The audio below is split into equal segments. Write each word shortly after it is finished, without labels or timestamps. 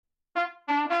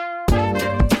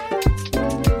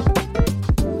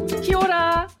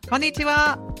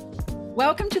Konnichiwa.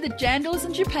 Welcome to the Jandals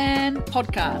in Japan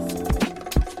podcast.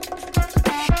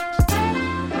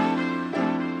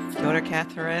 Kia ora,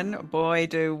 Catherine. Boy,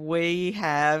 do we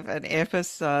have an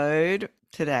episode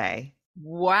today.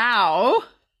 Wow.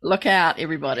 Look out,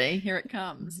 everybody. Here it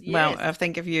comes. Yes. Well, I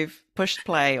think if you've pushed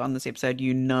play on this episode,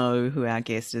 you know who our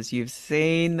guest is. You've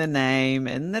seen the name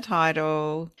in the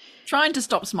title. Trying to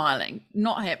stop smiling.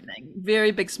 Not happening.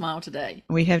 Very big smile today.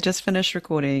 We have just finished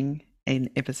recording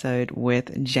an episode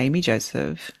with Jamie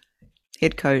Joseph,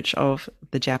 head coach of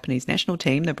the Japanese national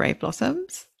team, the Brave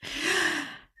Blossoms.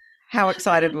 How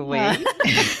excited were we?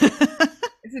 This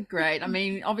is great. I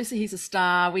mean, obviously he's a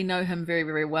star. We know him very,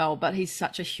 very well, but he's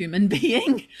such a human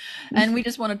being. And we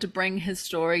just wanted to bring his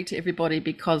story to everybody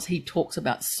because he talks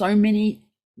about so many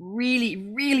really,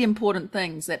 really important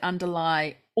things that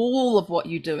underlie all of what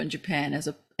you do in Japan as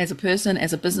a person,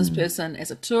 as a business person, as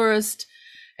a tourist,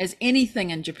 as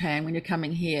anything in Japan when you're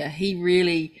coming here. He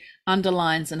really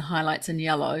underlines and highlights in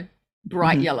yellow,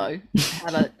 bright yellow,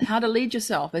 how to lead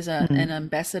yourself as an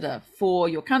ambassador for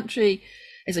your country,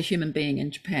 as a human being in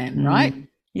Japan, right?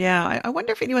 Yeah, I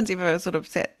wonder if anyone's ever sort of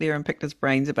sat there and picked his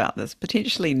brains about this.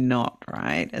 Potentially not,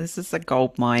 right? And this is a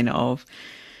goldmine of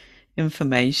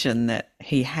information that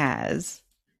he has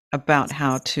about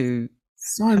how to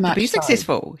be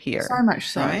successful here. So much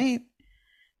so. Right?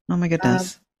 Oh my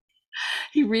goodness.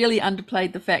 He really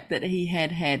underplayed the fact that he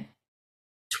had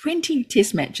 20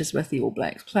 test matches with the All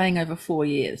Blacks, playing over 4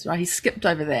 years, right? He skipped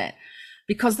over that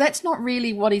because that's not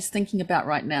really what he's thinking about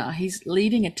right now. He's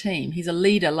leading a team. He's a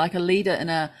leader, like a leader in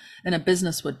a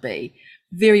business would be,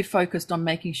 very focused on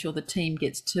making sure the team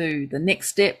gets to the next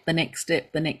step, the next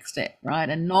step, the next step, right?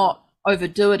 And not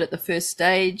overdo it at the first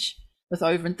stage with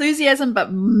over enthusiasm,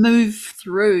 but move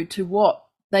through to what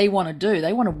they want to do.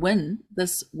 They want to win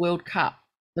this World Cup,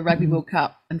 the Rugby World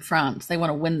Cup in France. They want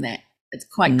to win that. It's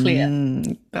quite clear.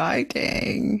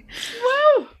 Exciting.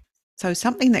 Wow. So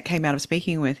something that came out of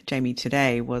speaking with Jamie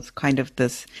today was kind of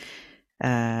this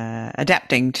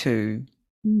adapting to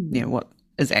what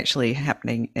is actually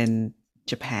happening in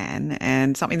Japan,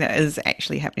 and something that is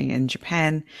actually happening in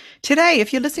Japan today.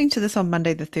 If you're listening to this on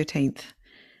Monday, the 13th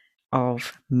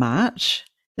of March,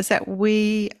 is that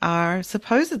we are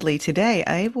supposedly today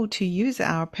able to use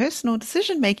our personal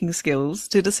decision-making skills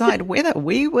to decide whether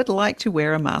we would like to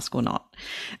wear a mask or not,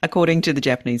 according to the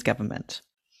Japanese government.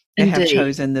 They have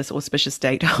chosen this auspicious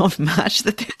date of March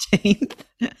the 13th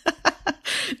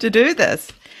to do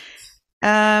this.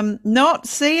 Not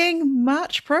seeing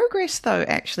much progress, though,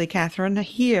 actually, Catherine,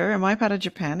 here in my part of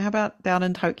Japan. How about down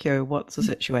in Tokyo? What's the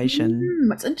situation?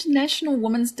 It's International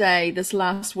Women's Day this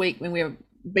last week when we were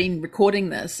been recording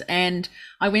this, and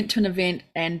I went to an event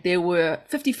and there were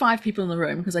 55 people in the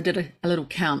room because I did a little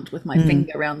count with my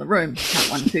finger around the room.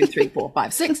 Count 1, 2, 3, 4,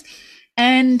 5, 6.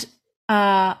 And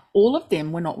all of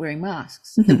them were not wearing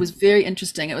masks. It was very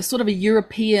interesting. It was sort of a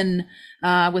European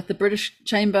with the British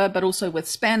chamber, but also with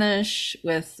Spanish,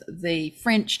 with the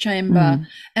French chamber.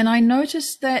 And I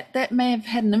noticed that may have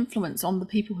had an influence on the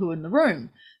people who were in the room,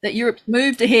 that Europe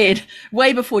moved ahead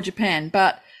way before Japan.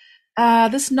 But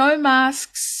this no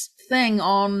masks thing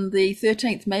on the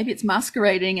 13th, maybe it's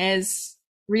masquerading as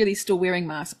really still wearing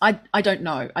masks. I don't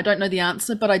know. I don't know the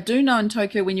answer, but I do know in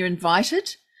Tokyo when you're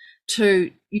invited to,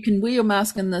 you can wear your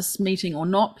mask in this meeting or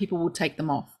not, people will take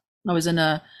them off. I was in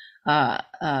an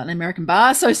American Bar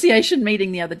Association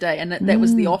meeting the other day, and that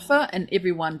was the offer, and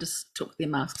everyone just took their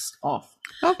masks off.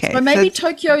 Okay. So maybe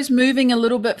Tokyo's moving a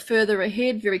little bit further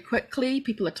ahead very quickly.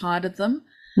 People are tired of them.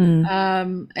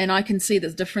 And I can see the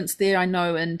difference there. I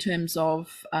know in terms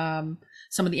of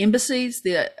some of the embassies,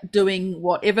 they're doing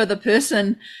whatever the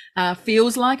person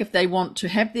feels like. If they want to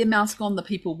have their mask on, the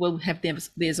people will have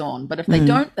theirs on. But if they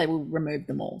don't, they will remove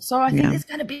them all. So I think there's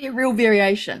going to be a real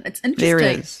variation. It's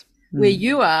interesting where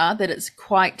you are that it's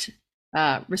quite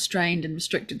restrained and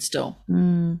restricted still.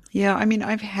 Yeah, I mean,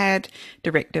 I've had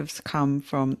directives come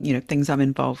from, things I'm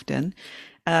involved in.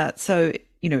 So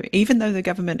even though the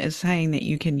government is saying that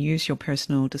you can use your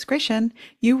personal discretion,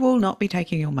 you will not be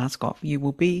taking your mask off. You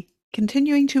will be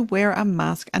continuing to wear a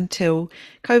mask until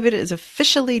COVID is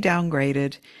officially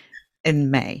downgraded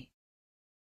in May.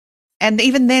 And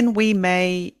even then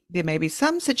there may be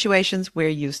some situations where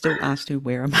you're still asked to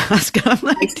wear a mask. I'm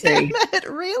like, damn it,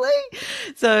 really?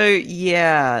 So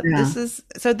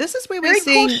this is where we're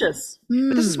seeing cautious.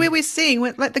 This is where we're seeing,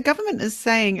 like, the government is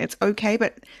saying it's okay,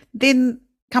 but then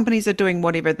companies are doing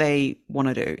whatever they want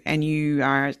to do, and you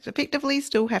are effectively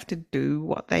still have to do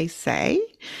what they say.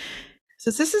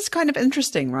 So this is kind of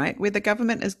interesting, right? Where the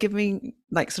government is giving,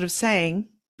 like, sort of saying,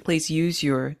 please use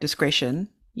your discretion,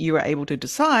 you are able to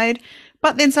decide,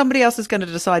 but then somebody else is going to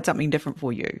decide something different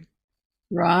for you.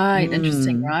 Right.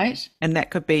 Interesting, right? And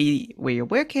that could be where you're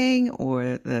working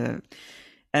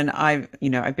and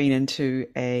I've been into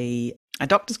a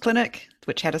doctor's clinic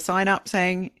which had a sign up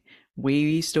saying,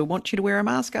 we still want you to wear a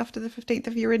mask after the 15th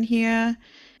if you're in here.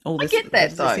 All I this, get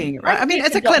that though. right? I mean,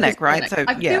 it's a clinic, right? So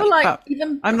I feel like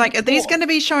even I'm like, are these going to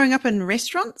be showing up in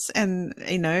restaurants and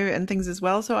and things as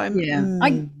well? So I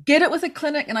get it with a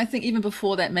clinic, and I think even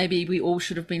before that, maybe we all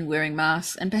should have been wearing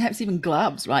masks and perhaps even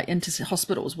gloves, right, into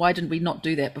hospitals. Why didn't we not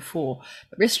do that before?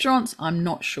 But restaurants, I'm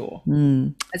not sure.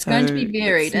 It's going to be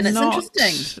varied, and it's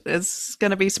interesting. It's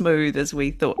going to be smooth as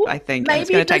we thought. I think and it's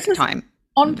going to take time.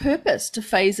 On purpose to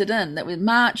phase it in, that with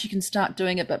March you can start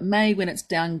doing it, but May, when it's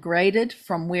downgraded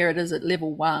from where it is at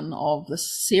level 1 of the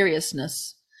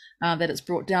seriousness that it's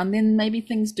brought down, then maybe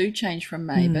things do change from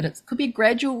May. But it could be a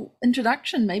gradual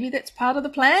introduction. Maybe that's part of the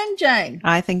plan, Jane.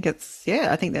 I think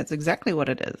I think that's exactly what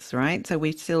it is, right? So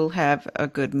we still have a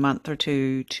good month or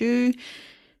two to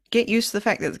get used to the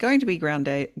fact that it's going to be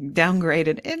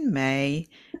downgraded in May,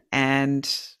 and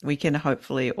we can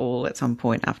hopefully all at some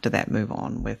point after that move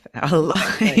on with our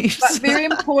lives. But very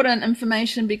important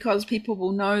information, because people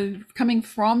will know coming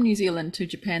from New Zealand to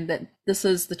Japan that this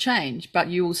is the change, but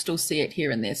you will still see it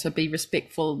here and there. So be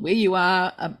respectful where you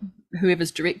are,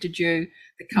 whoever's directed you,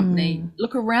 the company.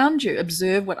 Look around you,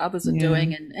 observe what others are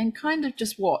doing, and kind of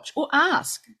just watch or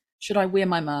ask, should I wear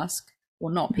my mask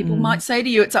or not? People might say to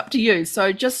you, it's up to you.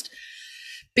 So just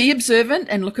be observant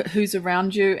and look at who's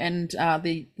around you, and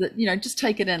just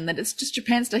take it in that it's just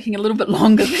Japan's taking a little bit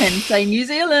longer than say New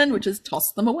Zealand, which has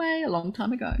tossed them away a long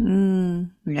time ago.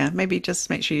 Yeah, maybe just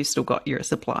make sure you still got your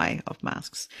supply of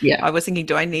masks. Yeah, I was thinking,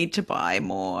 do I need to buy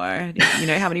more?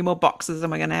 How many more boxes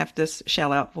am I going to have to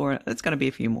shell out for? It's going to be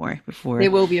a few more before.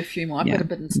 There will be a few more. I've got a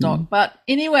bit in stock. But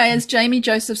anyway, as Jamie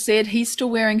Joseph said, he's still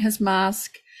wearing his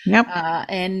mask. Yep.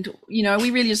 And we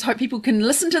really just hope people can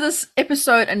listen to this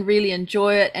episode and really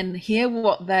enjoy it and hear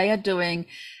what they are doing.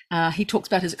 He talks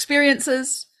about his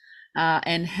experiences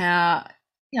and how,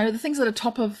 the things that are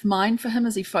top of mind for him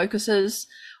as he focuses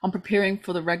on preparing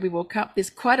for the Rugby World Cup. There's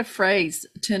quite a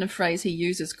turn of phrase he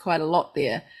uses quite a lot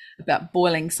there about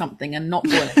boiling something and not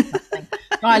boiling something.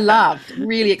 I loved,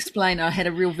 really explain. I had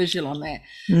a real visual on that.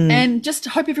 And just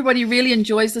hope everybody really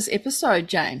enjoys this episode,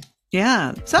 Jane.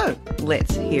 Yeah, so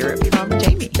let's hear it from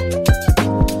Jamie.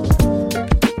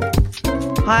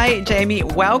 Hi, Jamie.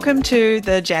 Welcome to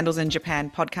the Jandals in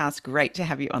Japan podcast. Great to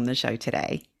have you on the show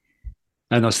today.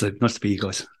 Nice to be you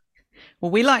guys.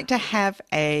 Well, we like to have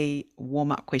a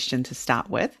warm-up question to start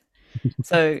with.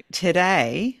 So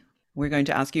today we're going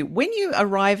to ask you, when you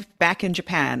arrive back in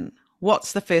Japan,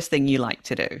 what's the first thing you like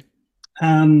to do?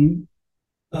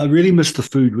 I really miss the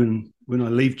food when I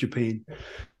leave Japan.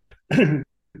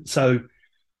 So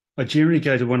I generally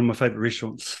go to one of my favorite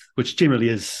restaurants, which is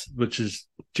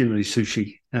generally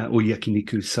sushi or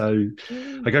yakiniku. So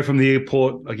I go from the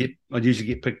airport. I usually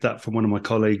get picked up from one of my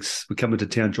colleagues. We come into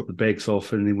town, drop the bags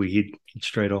off, and then we head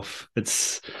straight off.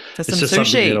 It's just sushi.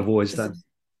 Something that I've always done.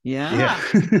 Yeah.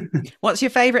 What's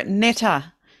your favorite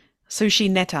neta?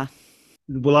 Sushi neta?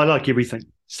 Well, I like everything.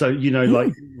 So,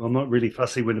 I'm not really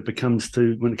fussy when it comes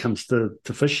to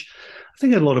fish. I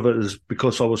think a lot of it is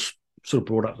because I was sort of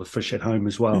brought up with fish at home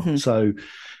as well. So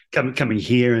coming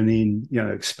here and then,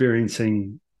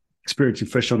 experiencing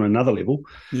fish on another level.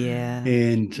 Yeah.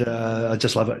 And I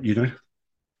just love it,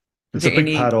 It's a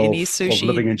big part of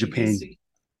living in Japan.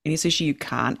 Any sushi you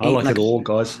can't eat? I like it all,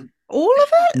 guys. All of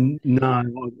it? No.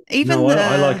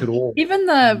 I like it all. Even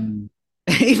the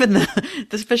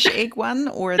fish egg one,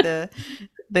 or the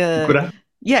ikura?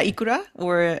 Yeah, ikura,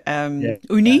 or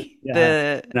uni.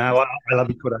 Yeah. No, I love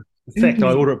ikura. In fact,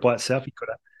 I order it by itself,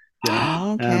 ikura.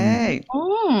 Okay.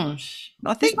 I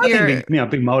think being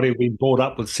Māori, I've been brought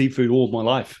up with seafood all my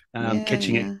life,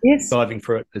 catching it, diving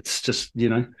for it. It's just,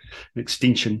 an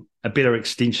extension, a better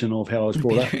extension of how I was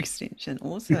brought up. Extension,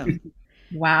 awesome.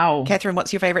 Wow. Catherine,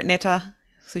 what's your favorite neta?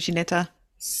 Sushi neta?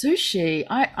 Sushi,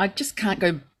 I just can't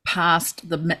go past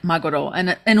the maguro,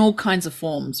 and in all kinds of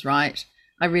forms, right?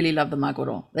 I really love the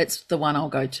maguro. That's the one I'll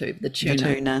go to, the tuna.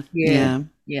 The tuna.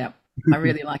 Yeah. I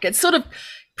really like it. It's sort of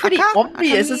pretty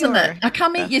obvious, isn't it?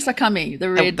 Akami, yes, akami,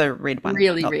 the red one,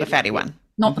 really not red, the fatty one,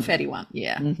 not the fatty one.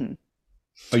 Yeah.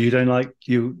 Oh, you don't like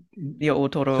your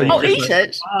otoro? So I'll eat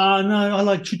it. No, I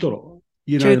like chutoro.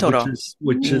 Chutoro.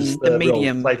 Which is the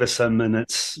medium flavoursome, and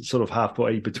it's sort of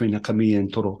halfway between akami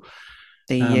and toro.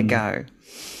 There you go.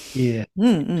 Yeah.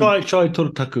 Try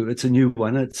torotaku. It's a new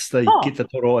one. They get the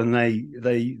toro and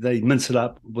they mince it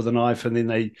up with a knife, and then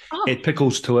they add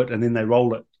pickles to it, and then they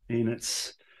roll it, and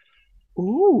it's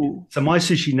Ooh. So my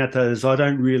sushi nata is I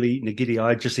don't really eat nigiri.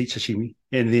 I just eat sashimi,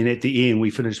 and then at the end we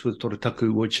finish with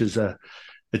torataku, which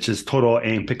is toro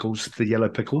and pickles, the yellow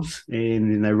pickles,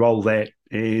 and then they roll that,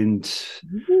 and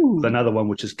Ooh. another one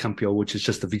which is kampio, which is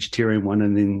just a vegetarian one,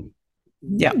 and then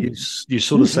Yeah. you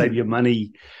sort of save your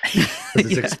money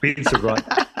because it's expensive, right?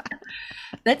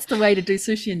 That's the way to do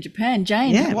sushi in Japan.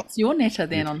 Jane, Yeah. what's your neta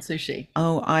then on sushi?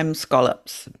 Oh, I'm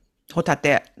scallops.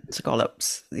 Hotate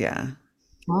scallops. Yeah.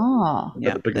 Oh,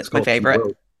 Yeah. The biggest That's my scallops in the favorite.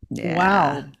 world. Yeah.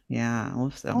 wow. Yeah.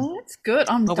 Awesome. Oh, that's good.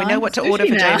 I'm Well, we dying know what to for order sushi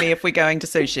for now. Jamie if we're going to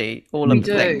sushi. All We of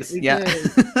the do, things. we Yeah. do.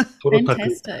 Torataku.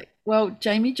 Fantastic. Well,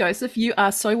 Jamie Joseph, you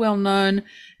are so well known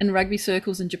in rugby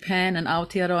circles in Japan and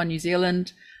Aotearoa, New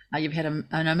Zealand. You've had an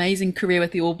amazing career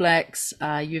with the All Blacks.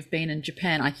 You've been in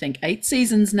Japan, I think, 8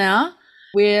 seasons now.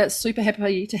 We're super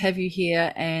happy to have you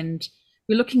here, and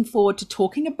we're looking forward to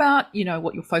talking about,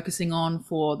 what you're focusing on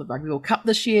for the Rugby World Cup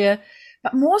this year,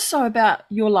 but more so about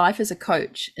your life as a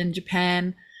coach in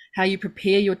Japan, how you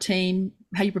prepare your team,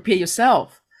 how you prepare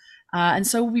yourself. And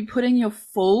so we'll be putting your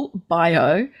full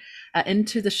bio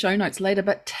into the show notes later,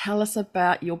 but tell us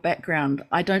about your background.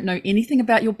 I don't know anything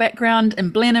about your background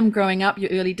in Blenheim growing up,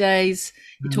 your early days.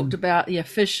 You talked about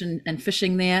fish and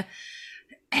fishing there.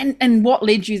 And what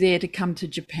led you there to come to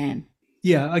Japan?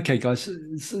 Yeah, okay, guys.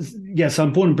 Yeah, so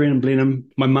I'm born and bred in Blenheim.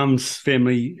 My mum's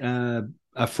family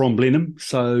are from Blenheim.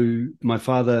 So my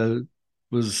father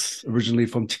was originally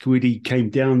from Te Kuiti, came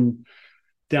down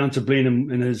to Blenheim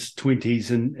in his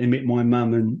 20s and met my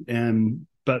mum.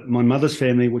 But my mother's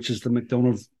family, which is the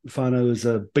McDonald whānau, is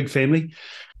a big family.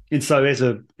 And so as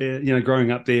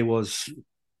growing up there was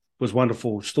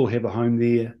wonderful. Still have a home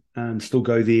there, still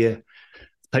go there,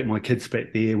 take my kids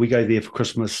back there. We go there for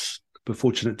Christmas. We're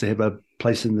fortunate to have a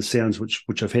place in the Sounds,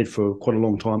 which I've had for quite a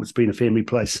long time. It's been a family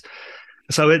place.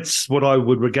 So it's what I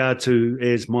would regard to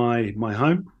as my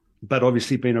home. But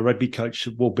obviously being a rugby coach,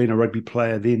 being a rugby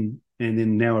player then, and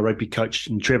then now a rugby coach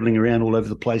and travelling around all over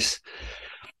the place,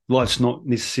 life's not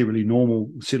necessarily normal,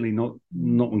 certainly not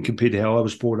when compared to how I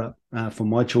was brought up for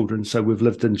my children. So we've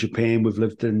lived in Japan, we've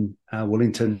lived in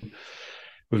Wellington,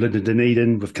 we've lived in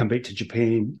Dunedin, we've come back to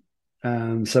Japan.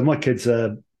 So my kids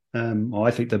are,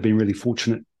 I think they've been really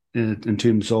fortunate in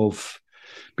terms of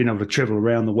being able to travel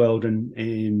around the world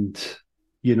and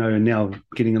now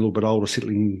getting a little bit older,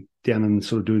 settling down and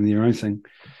sort of doing their own thing.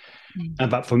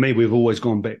 But for me, we've always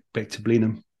gone back to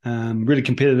Blenheim. Really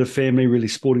competitive family, really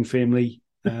sporting family.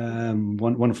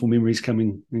 Wonderful memories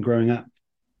coming and growing up.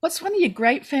 What's one of your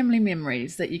great family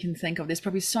memories that you can think of? There's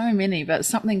probably so many, but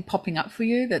something popping up for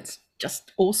you that's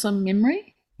just awesome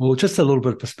memory? Well, just a little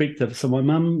bit of perspective. So my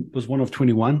mum was one of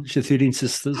 21. She had 13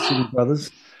 sisters, 7 brothers.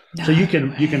 So you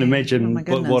can imagine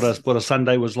what a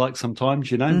Sunday was like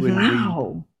sometimes, when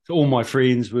Wow. all my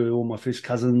friends were all my first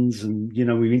cousins, and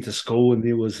we went to school and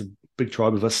there was a big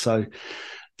tribe of us. So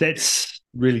that's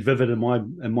really vivid in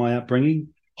my upbringing.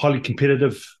 Highly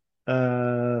competitive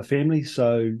family.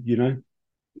 So,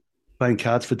 playing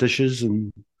cards for dishes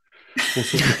and all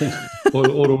sorts of things,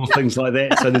 all things like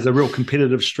that. So there's a real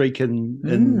competitive streak in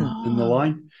the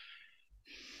line.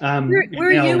 Where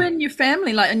are you and your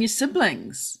family, like, and your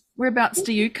siblings? Whereabouts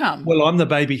do you come? Well, I'm the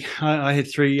baby. I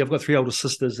had 3. I've got 3 older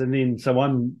sisters, and then so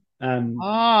I'm.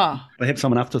 Perhaps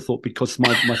I'm an afterthought because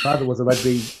my father was a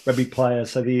rugby player.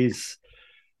 So there's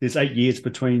 8 years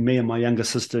between me and my younger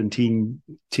sister, and 10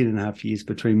 and a half years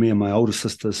between me and my older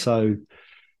sister. So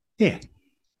yeah,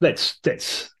 that's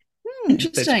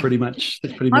Interesting. That's pretty much.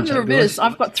 I'm the reverse.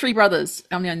 I've got 3 brothers.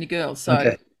 I'm the only girl. So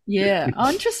okay. Yeah. Oh,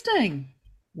 interesting.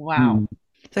 Wow.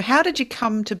 So how did you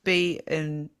come to be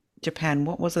in Japan?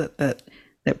 What was it that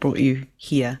brought you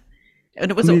here? And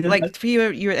it was like for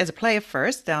you were as a player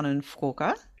first down in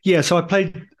Fukuoka? Yeah, so I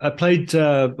played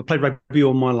rugby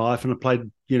all my life, and I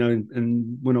played,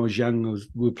 and when I was young,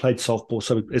 we played softball.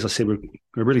 So as I said, we're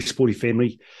a really sporty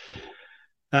family.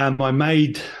 I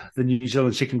made the New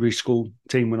Zealand secondary school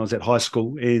team when I was at high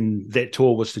school, and that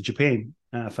tour was to Japan,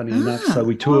 funny enough. So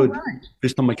we toured. Right.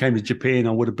 First time I came to Japan,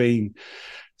 I would have been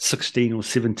 16 or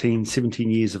 17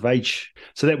 years of age.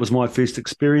 So that was my first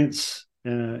experience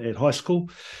at high school.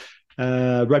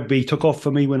 Rugby took off for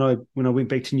me when I went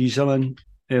back to New Zealand,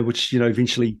 which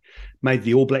eventually made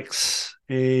the All Blacks.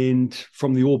 And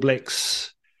from the All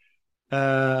Blacks,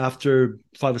 after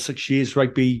 5 or 6 years,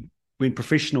 rugby went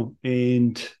professional.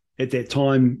 And at that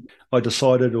time,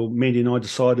 Mandy and I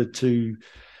decided to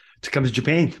come to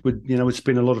Japan. We'd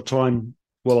spend a lot of time.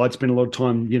 Well, I'd spent a lot of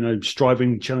time,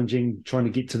 striving, challenging, trying to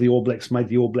get to the All Blacks, made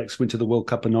the All Blacks, went to the World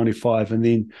Cup in 95, and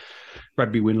then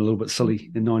rugby went a little bit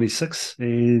silly in 96,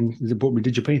 and it brought me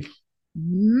to Japan.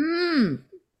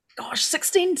 Gosh,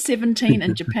 16, 17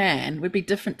 in Japan would be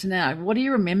different to now. What do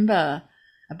you remember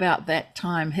about that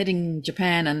time hitting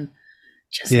Japan and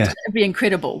just Yeah. it'd be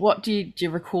incredible? What do you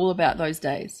recall about those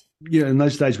days? Yeah, in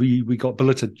those days we got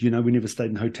billeted. We never stayed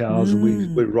in hotels, and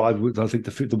we arrived with, I think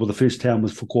the first town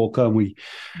was Fukuoka, and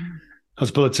I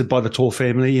was billeted by the Tor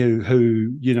family,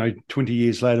 who 20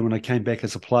 years later when I came back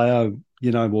as a player,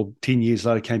 10 years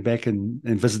later came back and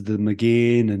visited them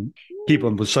again, and keep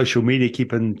on with social media,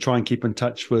 try and keep in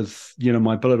touch with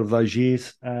my billet of those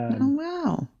years. Oh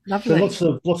wow, lovely!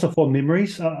 So lots of fond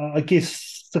memories. I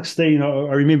guess 16. I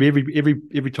remember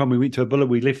every time we went to a billet,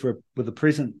 we left with a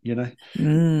present.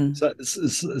 So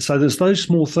there's those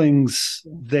small things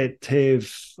that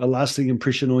have a lasting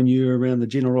impression on you around the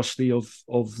generosity of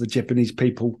the Japanese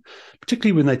people,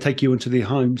 particularly when they take you into their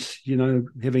homes.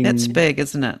 That's big,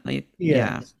 isn't it?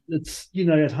 Yeah. It's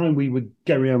at home we would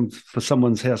go around for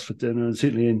someone's house for dinner, and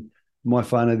certainly in my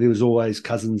whānau there was always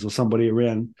cousins or somebody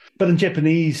around. But in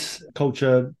Japanese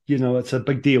culture, it's a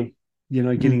big deal.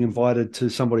 Getting invited to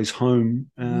somebody's home.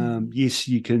 Yes,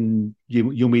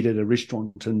 you'll meet at a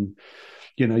restaurant and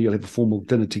you'll have a formal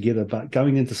dinner together. But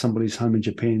going into somebody's home in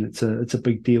Japan, it's a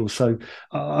big deal. So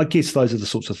I guess those are the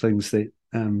sorts of things that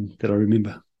I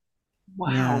remember.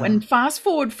 Wow! Yeah. And fast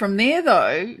forward from there,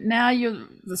 though, now you're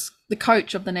the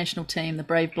coach of the national team, the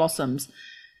Brave Blossoms.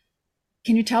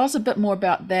 Can you tell us a bit more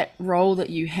about that role that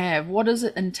you have? What does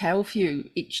it entail for you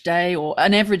each day or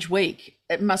an average week?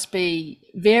 It must be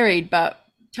varied, but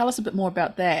tell us a bit more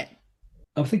about that.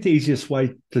 I think the easiest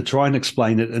way to try and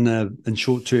explain it in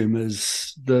short term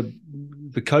is the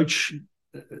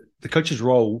coach's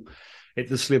role at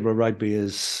this level of rugby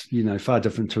is far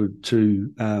different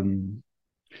to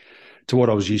what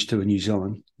I was used to in New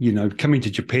Zealand. Coming to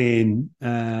Japan,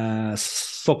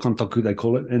 sokantoku they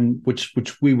call it, and which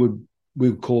we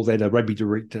would call that a rugby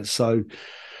director. So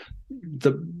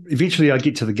eventually I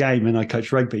get to the game and I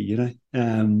coach rugby,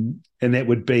 and that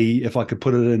would be, if I could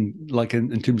put it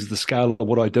in terms of the scale of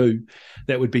what I do,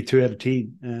 that would be 2 out of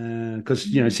 10. Because,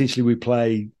 essentially we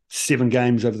play 7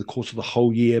 games over the course of the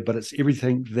whole year, but it's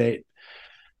everything that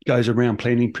goes around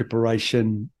planning,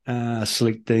 preparation,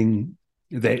 selecting.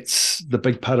 That's the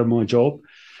big part of my job.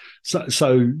 So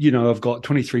I've got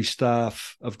 23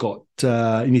 staff. I've got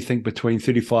anything between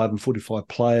 35 and 45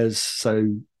 players.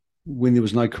 So when there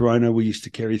was no corona, we used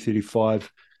to carry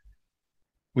 35.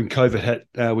 When COVID hit,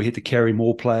 we had to carry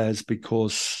more players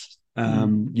because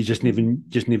you just never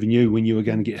knew when you were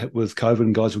going to get hit with COVID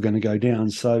and guys were going to go down.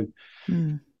 So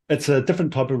it's a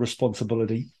different type of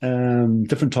responsibility,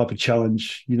 different type of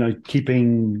challenge.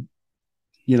 Keeping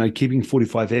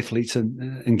 45 athletes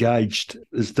engaged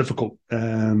is difficult,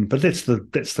 but that's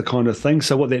the kind of thing.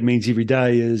 So what that means every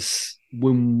day is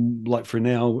when, like for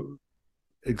now,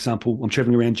 example, I'm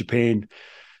traveling around Japan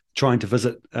trying to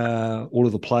visit all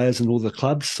of the players and all the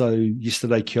clubs. So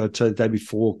yesterday Kyoto, the day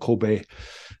before Kobe,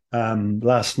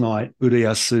 last night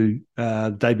Urayasu,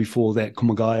 day before that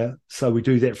Kumagaya. So we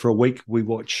do that for a week. We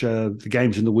watch the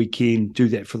games in the weekend, do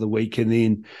that for the week, and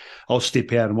then I'll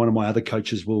step out and one of my other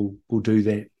coaches will do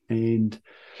that. And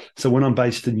so when I'm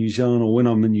based in New Zealand or when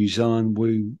I'm in New Zealand,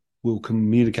 we will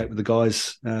communicate with the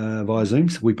guys via Zoom.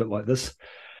 So we bit like this.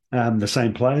 The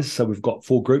same players. So we've got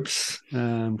 4 groups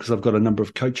because I've got a number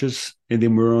of coaches, and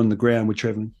then we're on the ground, we're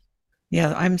traveling.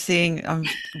 Yeah, I'm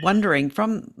wondering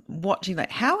from watching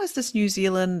that, how has this New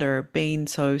Zealander been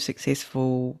so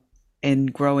successful in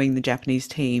growing the Japanese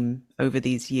team over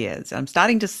these years? I'm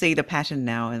starting to see the pattern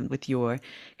now, and with your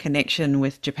connection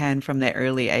with Japan from that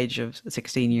early age of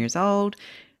 16 years old,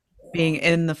 being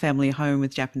in the family home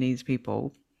with Japanese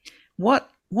people. What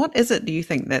is it, do you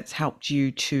think, that's helped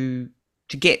you to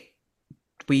get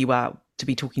where you are to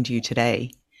be talking to you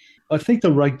today? I think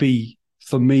the rugby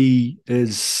for me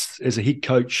is, as a head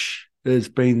coach, has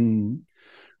been,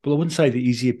 well, I wouldn't say the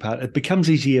easier part. It becomes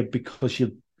easier because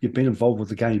you've been involved with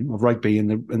the game of rugby,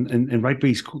 and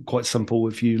rugby is quite simple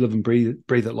if you live and breathe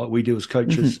it like we do as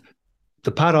coaches. Mm-hmm.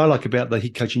 The part I like about the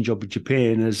head coaching job in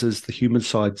Japan is the human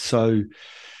side. So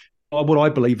what I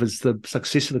believe is the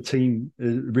success of the team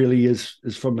really is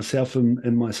from myself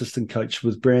and my assistant coach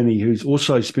with Brownie, who's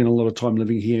also spent a lot of time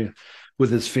living here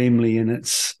with his family. And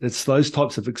it's those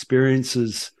types of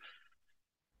experiences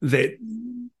that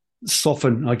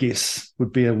soften, I guess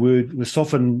would be a word, we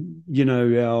soften,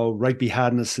 our rugby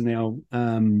hardness and our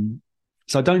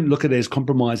so I don't look at it as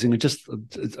compromising. I just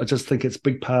think it's a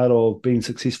big part of being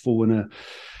successful in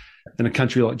a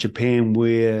country like Japan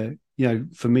where,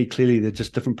 for me, clearly there are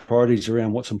just different priorities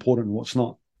around what's important and what's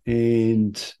not.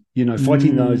 And,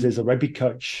 fighting those as a rugby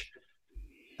coach,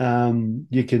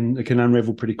 it can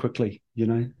unravel pretty quickly,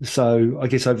 So I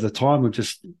guess over the time, I've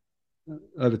just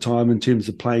over time in terms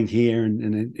of playing here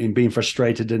and being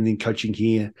frustrated and then coaching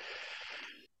here.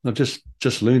 I've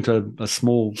just learned a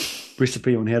small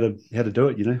recipe on how to do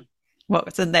it, you know.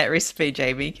 What's in that recipe,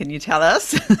 Jamie? Can you tell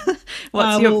us?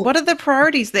 What are the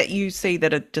priorities that you see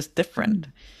that are just different?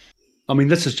 I mean,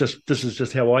 this is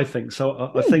just how I think.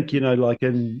 So I think, you know, like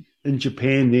in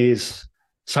Japan, there's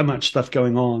so much stuff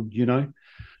going on, you know,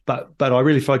 but I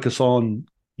really focus on,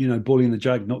 you know, boiling the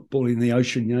jug, not boiling the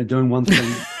ocean, you know, doing one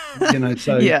thing, you know,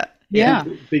 so yeah,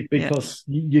 because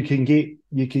you can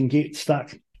get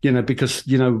stuck, you know, because,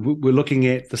 you know, we're looking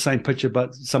at the same picture,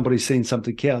 but somebody's seen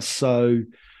something else. So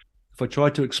if I try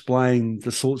to explain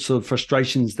the sorts of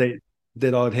frustrations that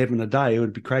I'd have in a day, it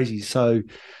would be crazy. So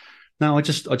no, I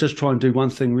just try and do one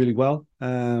thing really well.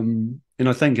 And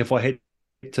I think if I had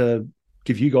to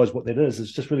give you guys what that is,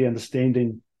 it's just really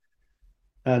understanding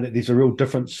that there's a real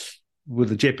difference with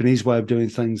the Japanese way of doing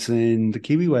things and the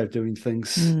Kiwi way of doing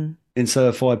things. And so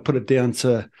if I put it down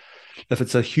to if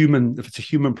it's a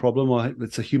human problem, or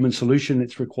it's a human solution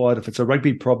that's required. If it's a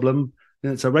rugby problem,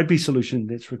 then it's a rugby solution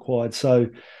that's required. So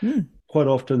quite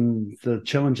often the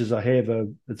challenges I have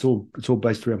it's all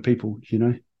based around people, you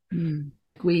know.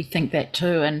 We think that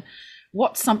too. And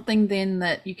what's something then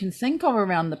that you can think of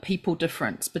around the people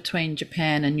difference between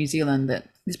Japan and New Zealand? That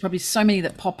there's probably so many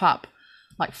that pop up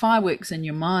like fireworks in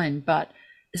your mind, but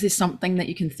is there something that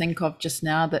you can think of just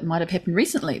now that might have happened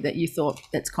recently that you thought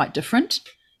that's quite different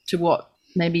to what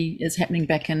maybe is happening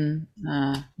back in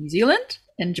New Zealand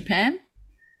and Japan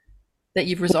that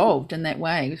you've resolved in that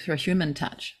way through a human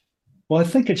touch? Well, I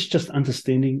think it's just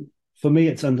understanding. For me,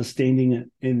 it's understanding it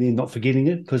and then not forgetting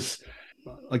it, because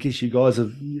I guess you guys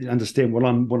understand what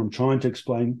I'm trying to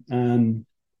explain.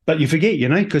 But you forget, you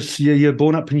know, because you're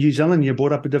born up in New Zealand, you're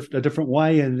brought up a different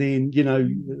way, and then, you know,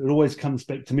 it always comes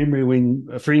back to memory when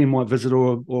a friend might visit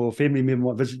or a family member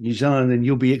might visit New Zealand, and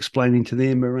you'll be explaining to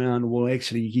them around, well,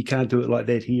 actually, you can't do it like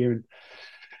that here.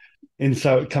 And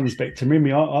so it comes back to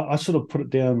memory. I sort of put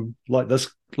it down like this,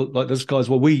 guys.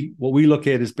 What we look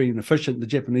at as being efficient, the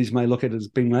Japanese may look at it as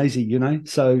being lazy, you know.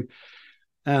 So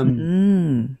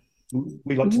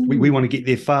we want to get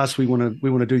there fast. We want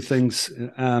to do things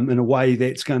in a way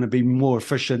that's going to be more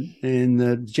efficient. And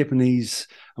the Japanese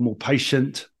are more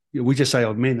patient. We just say,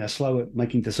 "Oh man, they're slow at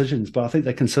making decisions," but I think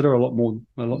they consider a lot more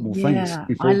things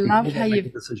before I love how make a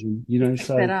decision. You know,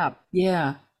 so that up.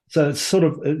 Yeah. So it's sort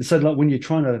of like when you're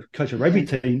trying to coach a rugby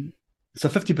team. So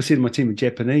 50% of my team are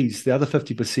Japanese. The other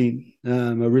 50%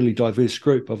 are a really diverse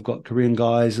group. I've got Korean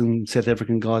guys and South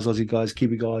African guys, Aussie guys,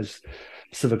 Kiwi guys,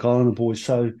 Pacific Islander boys.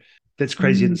 So that's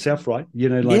crazy in itself, right? You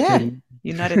know, like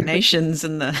United Nations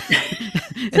in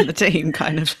the team,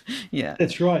 kind of. Yeah,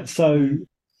 that's right. So,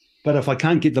 but if I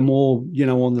can't get them all, you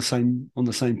know, on the same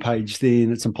page,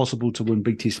 then it's impossible to win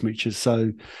big test matches.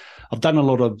 So, I've done a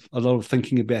lot of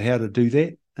thinking about how to do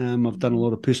that. I've done a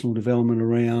lot of personal development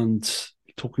around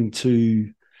talking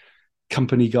to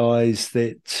company guys,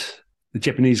 that the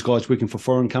Japanese guys working for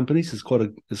foreign companies is quite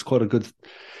a good,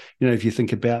 you know, if you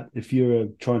think about if you're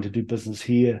trying to do business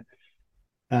here.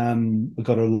 We've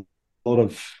got a lot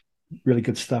of really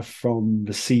good stuff from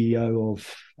the CEO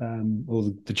of,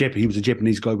 he was a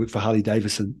Japanese guy, worked for Harley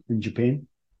Davidson in Japan.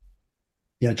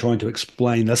 Yeah, trying to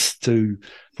explain this to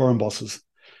foreign bosses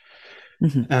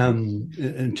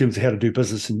in terms of how to do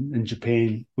business in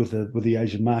Japan with the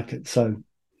Asian market. So,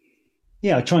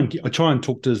 yeah, I try and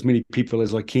talk to as many people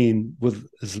as I can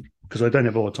because I don't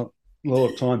have a lot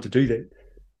of time to do that,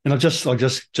 and I just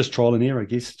trial and error, I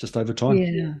guess, just over time.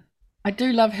 Yeah. I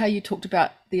do love how you talked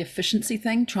about the efficiency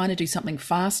thing, trying to do something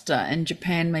faster, and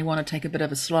Japan may want to take a bit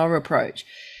of a slower approach.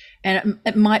 And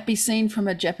it might be seen from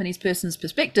a Japanese person's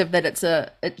perspective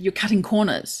that you're cutting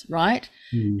corners, right?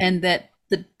 And that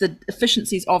the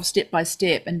efficiencies of step by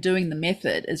step and doing the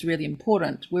method is really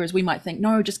important. Whereas we might think,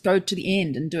 no, just go to the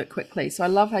end and do it quickly. So I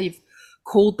love how you've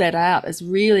called that out as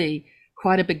really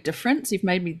quite a big difference. You've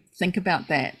made me think about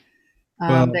that.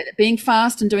 That being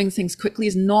fast and doing things quickly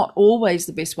is not always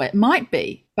the best way. It might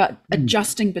be, but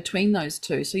adjusting between those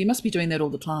two. So you must be doing that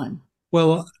all the time.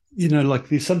 Well, you know, like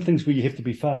there's some things where you have to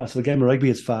be fast. The game of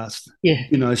rugby is fast. Yeah.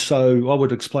 You know, so I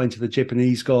would explain to the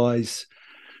Japanese guys,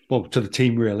 well, to the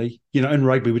team really, you know, in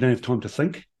rugby, we don't have time to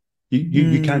think.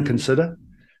 You can't consider.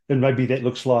 In rugby, that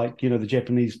looks like, you know, the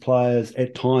Japanese players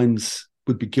at times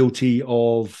would be guilty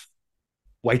of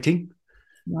waiting.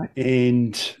 Right.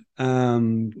 And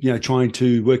you know, trying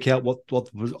to work out what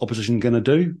the opposition going to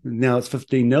do. Now it's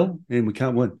 15-0 and we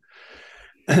can't win.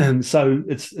 So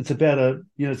it's about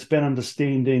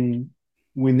understanding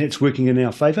when that's working in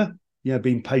our favour, you know,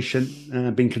 being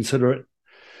patient, being considerate,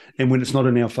 and when it's not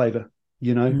in our favour,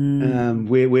 you know,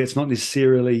 where it's not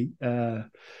necessarily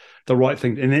the right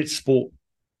thing, and that's sport.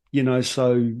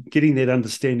 So getting that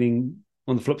understanding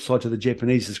on the flip side to the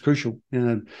Japanese is crucial.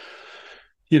 And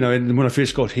when I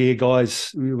first got here,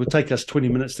 guys, it would take us 20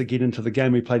 minutes to get into the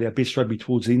game. We played our best rugby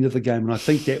towards the end of the game, and I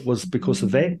think that was because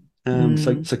of that.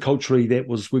 So culturally, that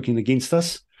was working against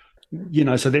us.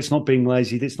 So that's not being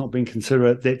lazy. That's not being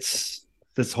considerate. That's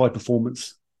high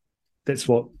performance. That's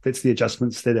the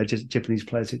adjustments that our Japanese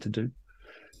players had to do.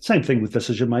 Same thing with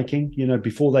decision making.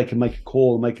 Before they can make a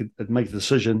call, make a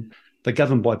decision, they're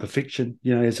governed by perfection.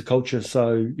 As a culture,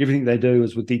 so everything they do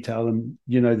is with detail, and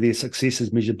their success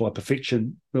is measured by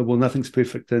perfection. Well, nothing's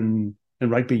perfect in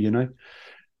rugby.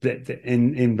 But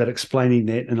explaining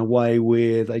that in a way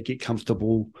where they get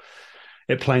comfortable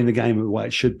at playing the game the way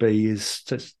it should be is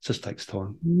just takes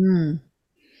time.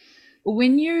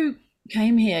 When you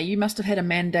came here, you must have had a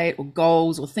mandate or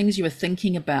goals or things you were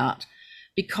thinking about,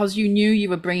 because you knew you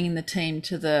were bringing the team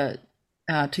to the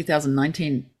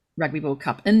 2019 Rugby World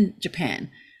Cup in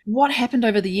Japan. What happened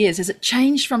over the years? Has it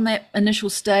changed from that initial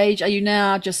stage? Are you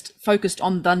now just focused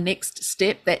on the next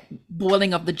step, that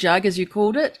boiling of the jug, as you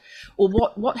called it? Or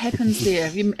what happens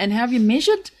there? And how have you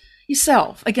measured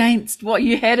yourself against what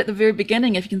you had at the very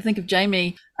beginning? If you can think of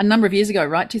Jamie a number of years ago,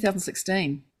 right?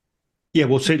 2016. Yeah,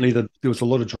 well, certainly there was a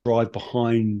lot of drive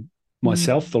behind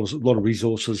myself. There was a lot of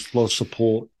resources, a lot of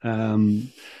support.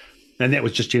 And that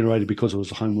was just generated because it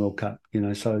was a home World Cup,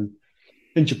 so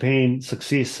in Japan,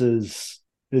 success is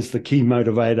the key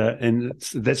motivator, and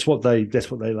that's what they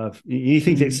love.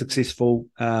 Anything that's successful,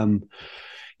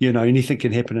 anything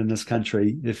can happen in this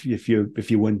country if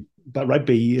you win. But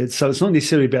rugby, so it's not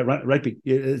necessarily about rugby.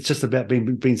 It's just about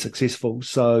being successful.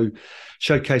 So,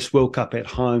 showcase World Cup at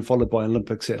home, followed by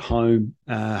Olympics at home.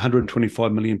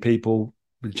 125 million people.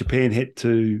 Japan had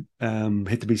to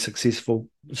be successful.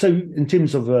 So in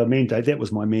terms of a mandate, that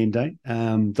was my mandate.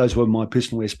 Those were my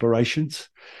personal aspirations.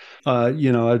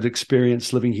 I'd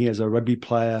experienced living here as a rugby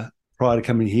player. Prior to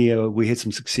coming here, we had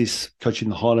some success coaching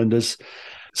the Highlanders.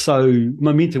 So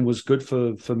momentum was good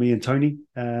for me and Tony.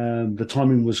 The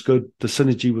timing was good. The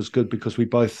synergy was good because we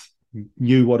both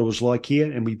knew what it was like here,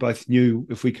 and we both knew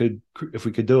if we could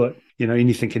do it,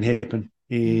 anything can happen.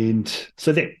 And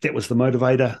so that was the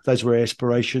motivator. Those were our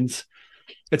aspirations.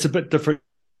 It's a bit different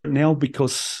now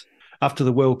because after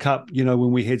the World Cup,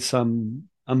 when we had some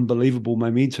unbelievable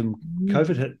momentum,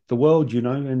 COVID hit the world,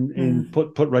 and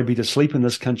put rugby to sleep in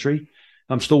this country.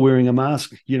 I'm still wearing a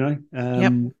mask,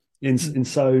 and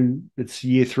so it's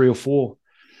year 3 or 4,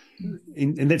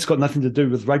 and that's got nothing to do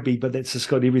with rugby, but that's just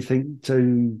got everything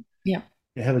to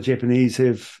how the Japanese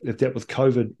have dealt with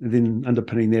COVID. And then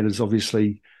underpinning that is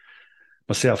obviously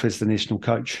myself as the national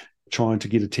coach trying to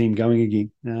get a team going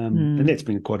again, and that's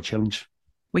been quite a challenge.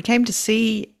 We came to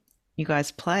see you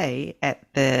guys play at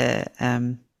the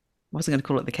I wasn't going to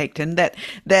call it the Cake Tin, that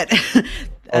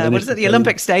what is it, the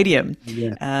Olympic Stadium,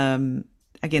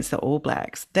 against the All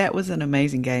Blacks. That was an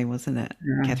amazing game, wasn't it,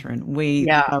 Catherine? We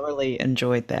thoroughly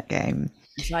enjoyed that game.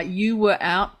 It's like you were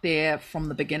out there from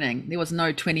the beginning. There was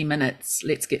no 20 minutes,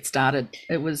 let's get started.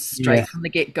 It was straight from the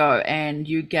get-go, and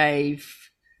you gave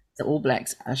the All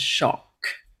Blacks a shock.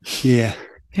 Yeah.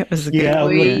 It was a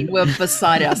we were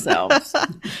beside ourselves.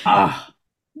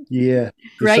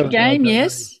 Great game,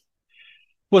 yes. It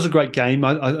was a great game.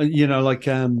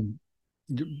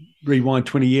 Rewind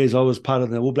 20 years, I was part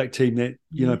of the All Black team that,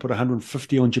 put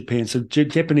 150 on Japan. So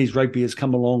Japanese rugby has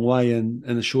come a long way in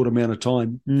a short amount of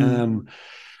time.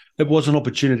 It was an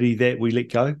opportunity that we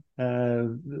let go.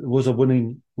 It was a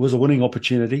winning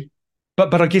opportunity.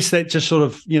 But I guess that just sort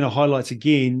of, highlights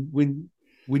again when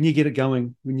you get it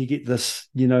going, when you get this,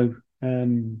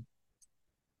 when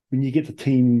you get the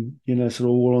team, sort of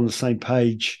all on the same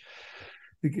page,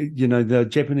 the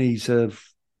Japanese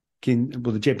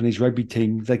the Japanese rugby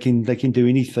team, they can do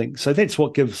anything. So that's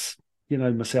what gives,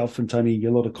 myself and Tony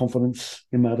a lot of confidence,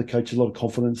 and my other coaches a lot of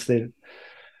confidence that,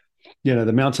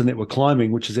 the mountain that we're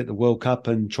climbing, which is at the World Cup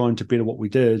and trying to better what we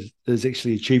did, is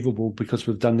actually achievable because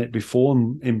we've done that before.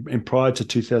 And prior to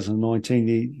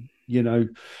 2019,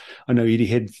 I know Eddie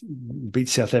had beat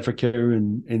South Africa,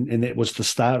 and that was the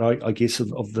start, I guess,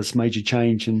 of this major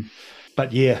change.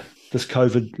 But this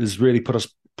COVID has really put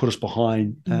us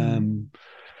behind.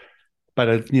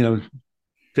 But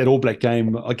that All Black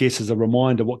game, I guess, is a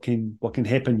reminder what can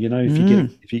happen.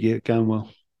 If you get it going well.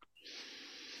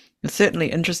 It's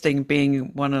certainly interesting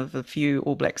being one of the few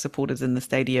All Black supporters in the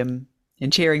stadium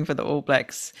and cheering for the All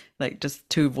Blacks, like just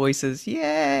two voices,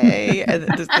 yay! And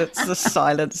it's a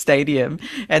silent stadium,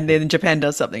 and then Japan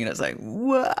does something, and it's like,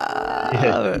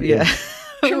 wow,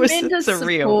 It was tremendous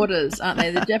surreal. supporters, aren't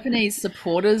they? The Japanese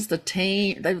supporters, the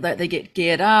team, they get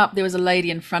geared up. There was a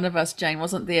lady in front of us, Jane,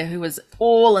 wasn't there, who was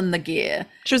all in the gear.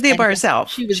 She was there by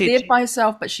herself. She was there by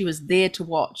herself, but she was there to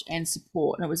watch and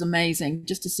support. And it was amazing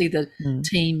just to see the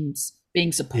teams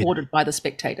being supported by the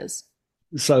spectators.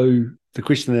 So the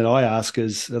question that I ask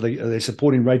is, are they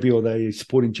supporting rugby or are they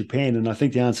supporting Japan? And I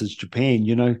think the answer is Japan.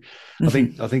 I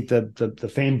think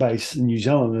the fan base in New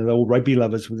Zealand are all rugby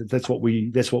lovers. That's what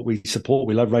we support.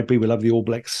 We love rugby. We love the All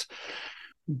Blacks.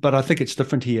 But I think it's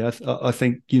different here. I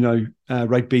think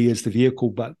rugby is the vehicle,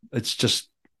 but it's just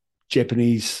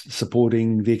Japanese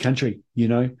supporting their country.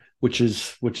 Which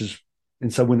is,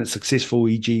 and so when it's successful,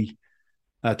 e.g.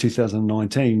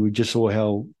 2019, we just saw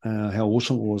how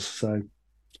awesome it was. So.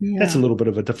 Yeah. That's a little bit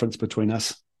of a difference between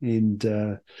us and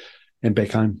back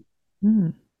home.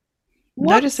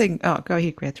 Noticing. Oh, go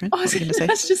ahead, Catherine. What were you going to say?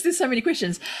 That's just, there's so many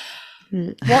questions.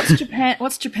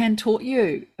 What's Japan taught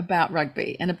you about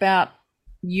rugby and about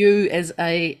you as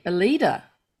a leader,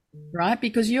 right?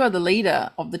 Because you are the leader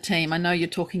of the team. I know you're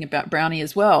talking about Brownie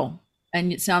as well.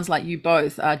 And it sounds like you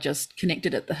both are just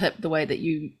connected at the hip, the way that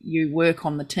you work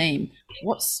on the team.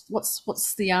 What's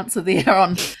the answer there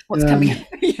on what's coming?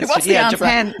 What's the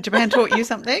answer? Japan taught you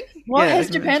something. What has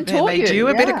Japan taught made you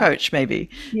a better coach, maybe?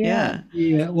 Yeah.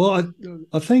 Well,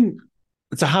 I think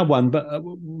it's a hard one, but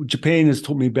Japan has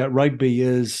taught me about rugby.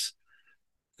 Is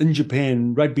in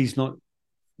Japan, rugby's not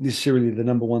necessarily the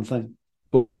number one thing.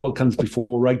 But what comes before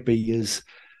rugby is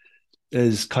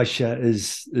kaisha,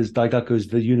 is daigaku, is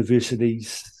the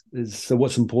universities, so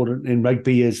what's important, and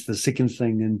rugby is the second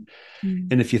thing.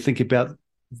 And if you think about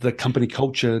the company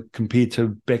culture compared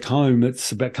to back home,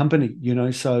 it's about company,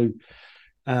 so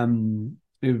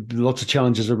lots of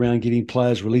challenges around getting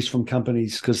players released from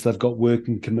companies because they've got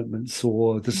working commitments,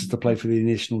 or this is to play for their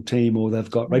national team, or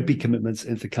they've got rugby commitments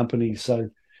into companies. So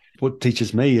what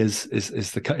teaches me is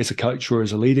as a coach or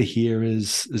as a leader here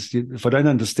is if I don't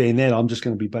understand that, I'm just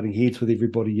going to be butting heads with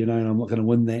everybody, and I'm not going to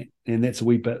win that. And that's a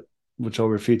wee bit which I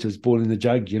refer to as ball in the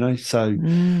jug, So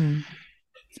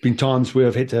it's been times where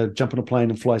I've had to jump on a plane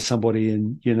and fly somebody,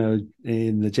 and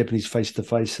and the Japanese face to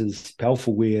face is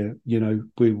powerful. Where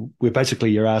we're basically,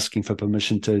 you're asking for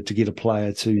permission to get a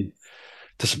player to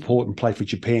support and play for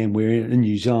Japan. Where in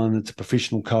New Zealand it's a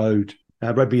professional code.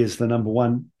 Rugby is the number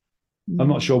one. I'm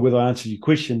not sure whether I answered your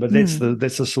question, but that's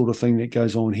the sort of thing that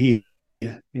goes on here,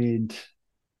 and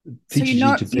teaches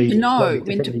you to be. You know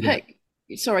when to pick.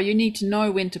 Sorry, you need to know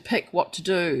when to pick what to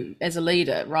do as a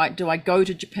leader, right? Do I go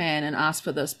to Japan and ask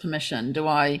for this permission? Do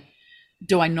I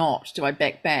not? Do I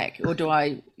back? Or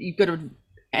you've got to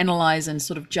analyze and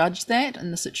sort of judge that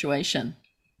in the situation?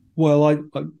 Well,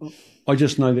 I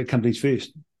just know that companies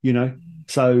first,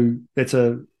 So that's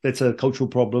a cultural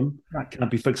problem. Right.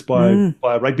 Can't be fixed by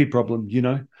a rugby problem,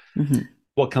 Mm-hmm.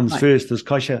 What comes first is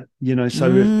kaisha, So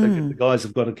if the guys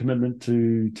have got a commitment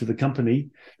to the company,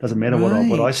 doesn't matter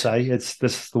what I say. This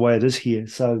is the way it is here.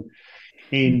 So,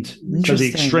 and so the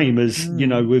extreme is,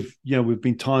 we've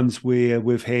been times where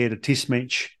we've had a test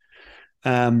match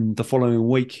the following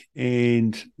week,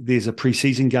 and there's a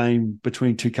pre-season game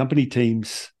between two company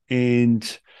teams,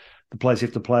 and the players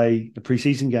have to play the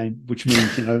pre-season game, which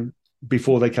means,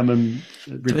 before they come and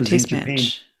represent Japan.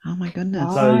 Match. Oh my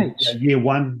goodness. So year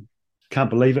one, can't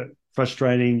believe it.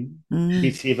 Frustrating.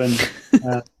 Year 7,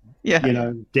 adapt.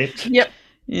 Yep.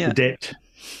 Yeah. Adapt.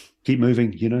 Keep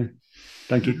moving,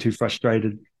 Don't get too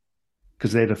frustrated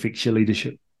because that affects your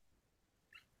leadership.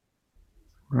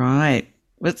 Right.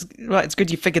 Well, it's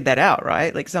good you figured that out,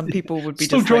 right? Like some people would be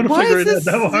still just trying like, to figure it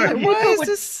out. Don't worry. Why is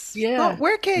this not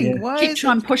working? Yeah. Why keep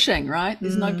trying pushing, right?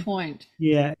 There's no point.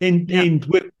 Yeah, and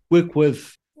work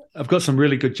with. I've got some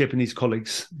really good Japanese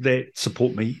colleagues that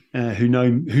support me, who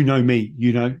know me,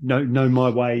 know my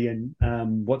way and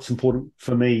what's important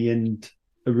for me, and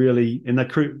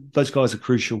those guys are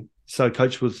crucial. So I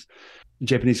coach with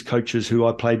Japanese coaches who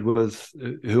I played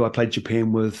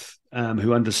Japan with,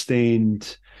 who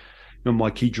understand my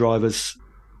key drivers.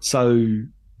 So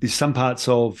there's some parts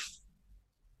of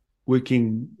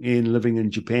working and living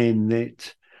in Japan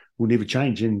that will never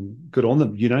change, and good on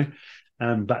them,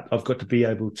 But I've got to be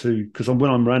able to, because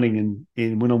when I'm running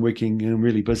and when I'm working and I'm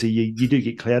really busy, you do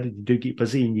get clouded, you do get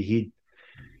busy, and your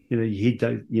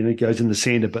head goes in the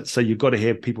sand a bit. So you've got to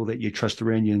have people that you trust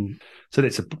around you, and so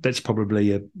that's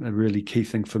probably a really key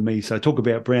thing for me. So I talk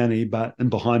about Brownie, but in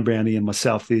behind Brownie and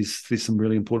myself, there's some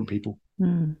really important people.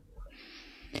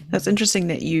 That's interesting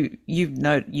that you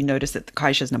notice that the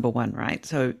kaisha is number one, right?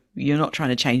 So you're not trying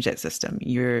to change that system.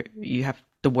 You have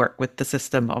to work with the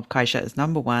system of kaisha as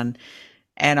number one.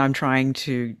 and I'm trying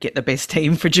to get the best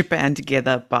team for Japan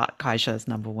together, but Kaisha is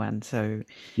number one. So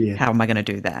Yeah. how am I going to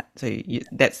do that? So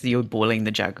you're boiling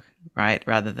the jug, right?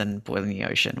 Rather than boiling the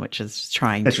ocean, which is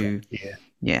trying That's to, right. Yeah.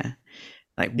 yeah.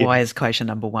 Like, Yeah. why is Kaisha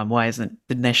number one? Why isn't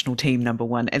the national team number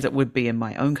one, as it would be in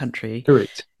my own country?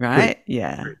 Correct. Right? Correct.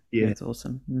 Yeah. Correct. Yeah. That's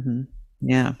awesome.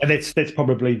 Yeah. And that's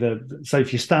probably so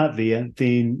if you start there,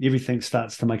 then everything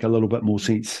starts to make a little bit more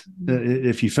sense.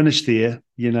 If you finish there,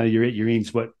 you know, you're at your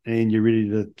ends and you're ready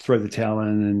to throw the towel in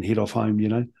and head off home, you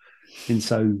know. And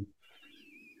so,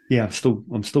 yeah,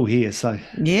 I'm still here. So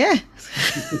Yeah.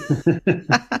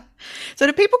 So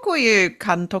do people call you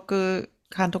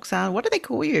Kantok-san? What do they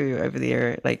call you over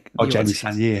there? Like,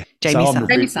 Jamie-san, yeah. Jamie-san.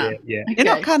 Jamie-san. Yeah. You're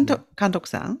not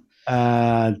Kantok-san?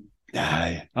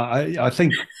 No, I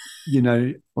think, you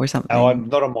know, Or something. no, I'm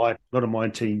not on my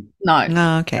team. No.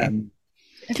 No, okay.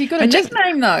 Have you got a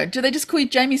nickname though? Do they just call you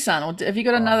Jamie-san, or have you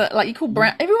got another? Like you call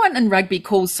Brown. Everyone in rugby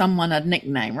calls someone a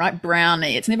nickname, right?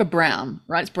 Brownie. It's never Brown,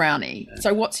 right? It's Brownie.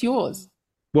 So what's yours?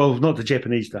 Well, not the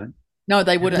Japanese don't. No,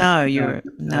 they wouldn't.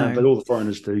 No, but all the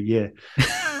foreigners do. Yeah.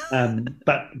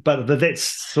 But that's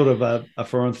sort of a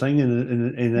foreign thing,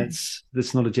 and that's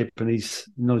not a Japanese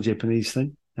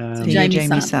thing.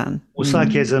 Jamie-san. Or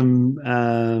sarcasm,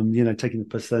 you know, taking the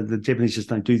piss. The Japanese just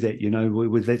don't do that, you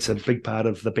know. That's a big part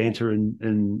of the banter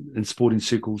in sporting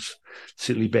circles,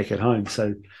 certainly back at home.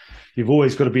 So you've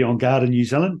always got to be on guard in New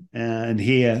Zealand, and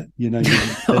here, you know,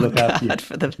 they look after you.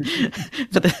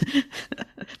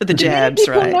 for the jabs,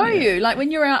 people right? know you? Like when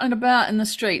you're out and about in the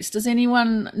streets, does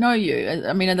anyone know you?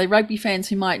 I mean, are they rugby fans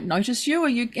who might notice you, or are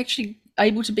you actually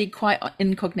able to be quite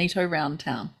incognito around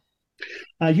town?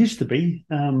 Used to be,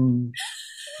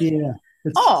 yeah.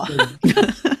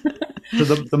 So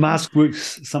the mask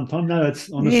works sometimes. No, it's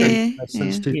honestly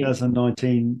since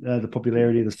 2019, the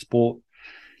popularity of the sport,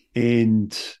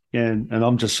 and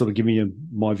I'm just sort of giving you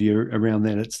my view around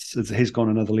that. It has gone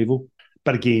another level,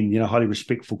 but again, you know, highly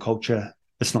respectful culture.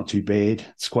 It's not too bad.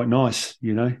 It's quite nice,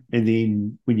 you know. And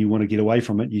then when you want to get away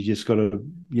from it, you just got to,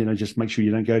 you know, just make sure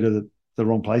you don't go to the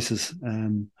wrong places.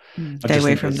 Stay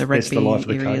away from the rugby the life of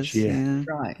the areas. coach, yeah.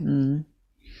 Right.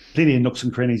 Plenty of nooks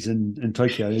and crannies in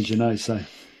Tokyo, as you know. So,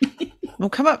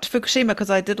 well, come up to Fukushima because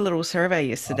I did a little survey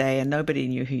yesterday and nobody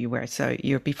knew who you were. So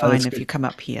you'll be fine if you come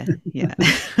up here. Yeah.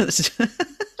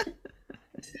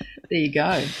 There you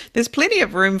go. There's plenty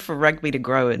of room for rugby to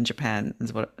grow in Japan,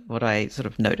 is what I sort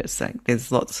of noticed. Like,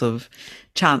 there's lots of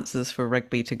chances for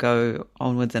rugby to go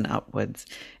onwards and upwards.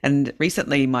 And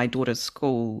recently, my daughter's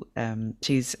school,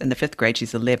 she's in the 5th grade,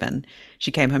 she's 11.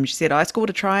 She came home, she said, I scored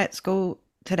a try at school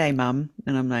today, Mum.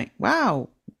 And I'm like, wow,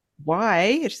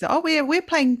 why? And she said, oh, we're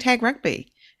playing tag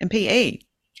rugby in PE.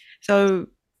 So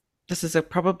this is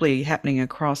probably happening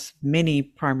across many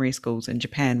primary schools in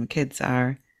Japan where kids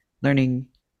are learning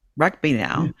rugby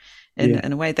now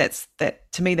in a way that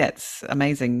to me that's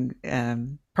amazing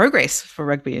progress for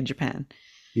rugby in Japan.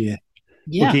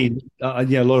 Again,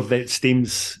 a lot of that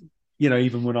stems, you know,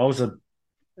 even when I was a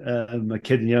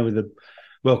kid, you know, with the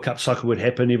World Cup soccer would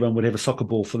happen, everyone would have a soccer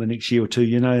ball for the next year or two,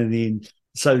 you know, and then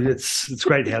so it's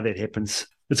great how that happens.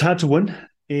 It's hard to win,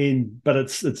 but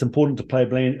it's important to play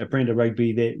a brand of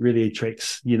rugby that really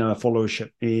attracts, you know, a followership,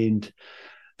 and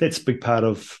that's a big part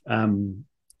of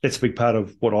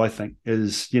what I think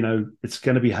is, you know, it's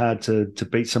going to be hard to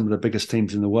beat some of the biggest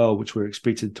teams in the world, which we're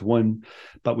expected to win,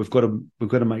 but we've got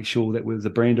to make sure that with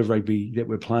the brand of rugby that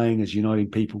we're playing is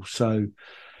uniting people. So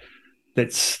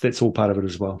that's all part of it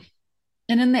as well.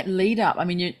 And in that lead up, I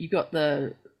mean, you got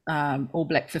the All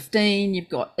Black 15, you've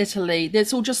got Italy.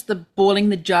 That's all just the boiling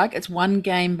the jug. It's one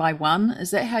game by one.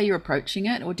 Is that how you're approaching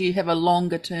it, or do you have a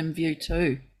longer term view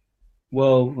too?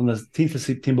 Well, on the 10th of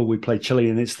September, we play Chile,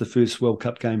 and that's the first World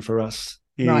Cup game for us.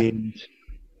 Right. And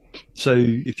so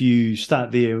if you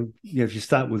start there, you know, if you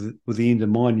start with the end in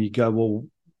mind, you go, well,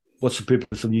 what's the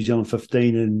purpose of New Zealand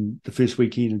 15 and the first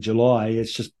weekend in July?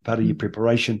 It's just part of your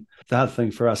preparation. The hard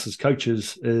thing for us as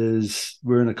coaches is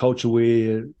we're in a culture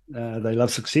where they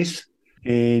love success,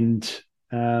 and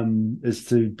is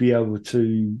to be able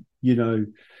to, you know,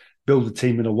 build a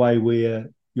team in a way where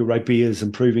your rugby is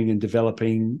improving and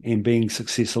developing and being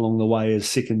success along the way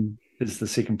is the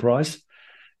second prize,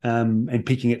 and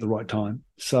peaking at the right time.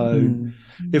 So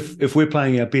if we're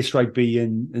playing our best rugby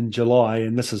in July,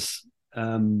 and this is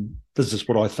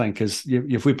what I think is,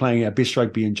 if we're playing our best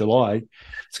rugby in July,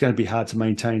 it's going to be hard to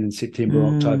maintain in September,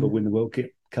 October when the World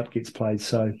Cup gets played.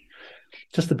 So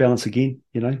just the balance again,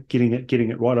 you know, getting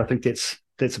it right. I think that's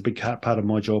a big part of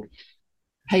my job.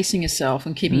 Pacing yourself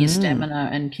and keeping your stamina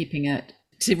and keeping it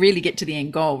to really get to the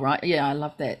end goal, right? Yeah, I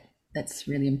love that. That's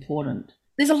really important.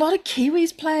 There's a lot of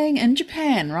Kiwis playing in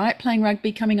Japan, right? Playing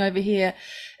rugby, coming over here.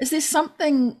 Is there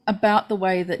something about the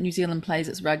way that New Zealand plays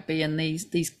its rugby and these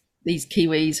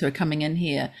Kiwis who are coming in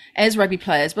here as rugby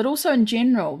players, but also in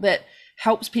general, that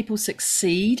helps people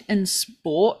succeed in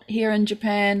sport here in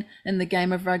Japan in the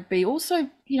game of rugby? Also,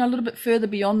 you know, a little bit further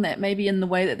beyond that, maybe in the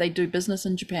way that they do business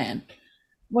in Japan.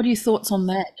 What are your thoughts on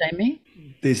that, Jamie?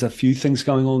 There's a few things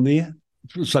going on there.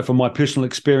 So from my personal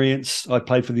experience, I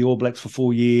played for the All Blacks for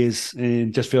 4 years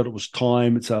and just felt it was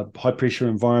time. It's a high pressure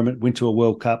environment, went to a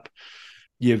World Cup.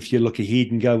 If you look ahead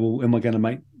and go, well, am I going to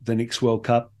make the next World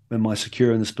Cup? Am I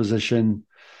secure in this position?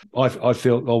 I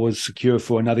felt I was secure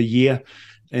for another year.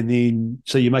 And then,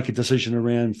 so you make a decision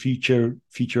around future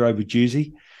over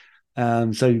jersey.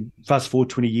 So fast forward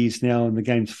 20 years now, and the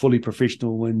game's fully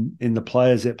professional, and the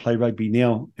players that play rugby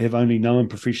now have only known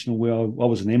professional where I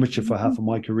was an amateur for half of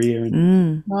my career.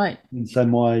 And, right. And so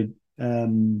my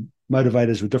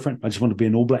motivators were different. I just wanted to be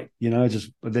an All Black, you know,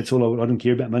 that's all I didn't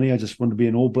care about money. I just wanted to be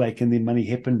an All Black, and then money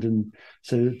happened. And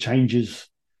so it changes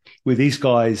where these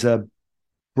guys are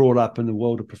brought up in the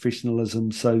world of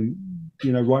professionalism. So,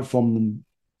 you know, right from,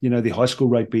 you know, the high school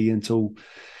rugby until,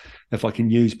 if I can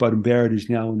use Beauden Barrett, who's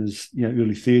now in his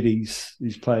early 30s,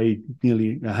 he's played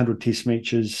nearly 100 test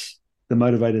matches. The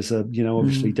motivators are, you know,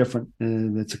 obviously different,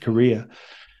 and it's a career.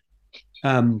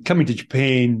 Coming to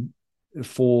Japan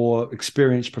for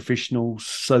experienced professionals,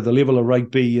 so the level of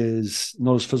rugby is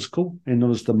not as physical and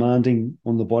not as demanding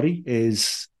on the body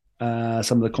as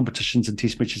some of the competitions and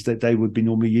test matches that they would be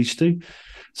normally used to.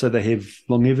 So they have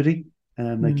longevity.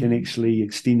 They can actually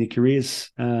extend their careers.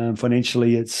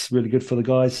 Financially, it's really good for the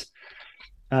guys.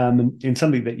 And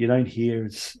something that you don't hear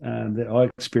is that I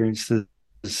experienced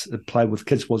as a play with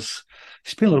kids was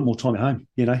you spend a little more time at home,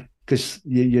 you know, because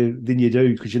than you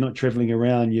do, because you're not traveling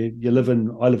around. I lived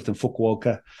in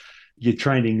Fukuoka, you're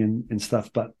training and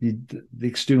stuff, but the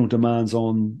external demands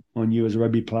on you as a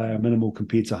rugby player are minimal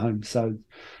compared to home. So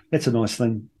that's a nice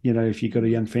thing, you know, if you've got a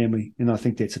young family, and I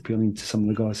think that's appealing to some of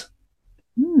the guys.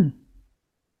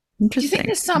 Interesting. Do you think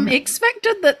there's some X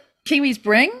factor that Kiwis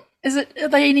bring? Are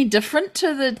they any different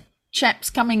to the chaps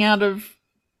coming out of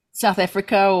South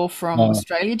Africa or from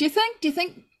Australia? Do you think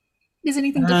there's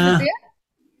anything different there?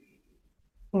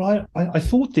 Well, I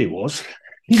thought there was.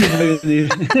 You know,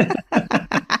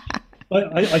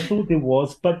 I thought there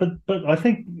was, but I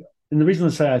think, and the reason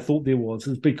I say I thought there was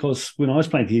is because when I was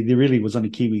playing here, there really was only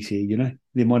Kiwis here. You know,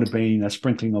 there might have been a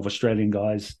sprinkling of Australian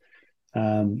guys,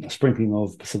 a sprinkling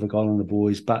of Pacific Islander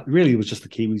boys, but really it was just the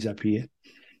Kiwis up here.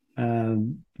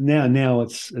 Now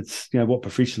it's you know what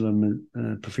professionalism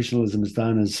has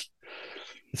done is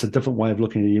it's a different way of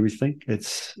looking at everything.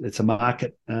 It's a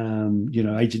market. You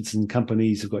know, agents and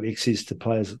companies have got access to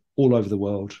players all over the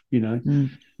world. You know,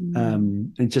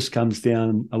 it just comes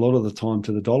down a lot of the time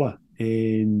to the dollar,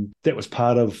 and that was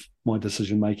part of my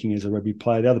decision making as a rugby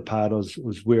player. The other part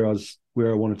was where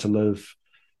I wanted to live.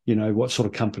 You know, what sort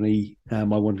of company I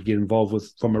wanted to get involved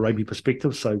with from a rugby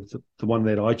perspective. So the one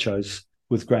that I chose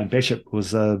with Graham Bishop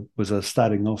was a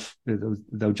starting off. They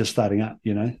were just starting up,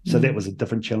 you know. So that was a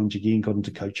different challenge again. Got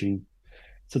into coaching,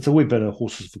 so it's a wee bit of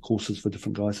horses for courses for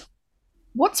different guys.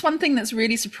 What's one thing that's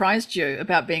really surprised you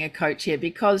about being a coach here?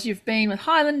 Because you've been with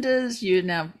Highlanders, you're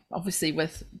now obviously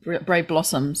with Brave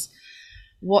Blossoms.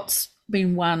 What's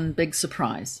been one big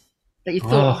surprise that you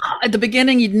thought at the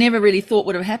beginning you'd never really thought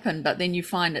would have happened, but then you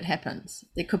find it happens?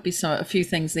 There could be a few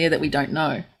things there that we don't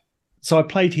know. So I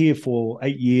played here for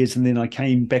 8 years, and then I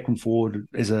came back and forward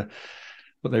as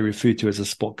what they refer to as a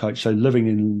spot coach. So living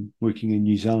and working in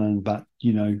New Zealand, but,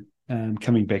 you know,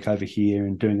 coming back over here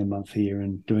and doing a month here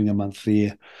and doing a month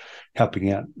there,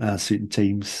 helping out certain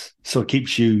teams. So it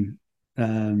keeps you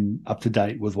up to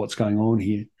date with what's going on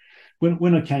here.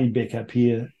 When I came back up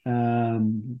here,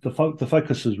 the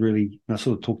focus was really, and I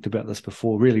sort of talked about this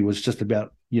before, really was just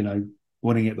about, you know,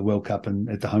 winning at the World Cup and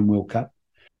at the home World Cup.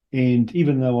 And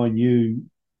even though I knew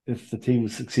if the team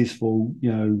was successful,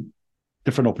 you know,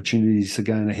 different opportunities are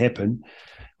going to happen,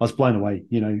 I was blown away,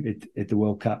 you know, at the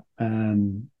World Cup.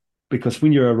 Because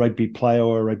when you're a rugby player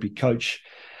or a rugby coach,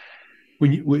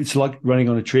 it's like running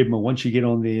on a treadmill. Once you get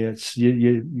on there,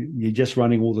 you're just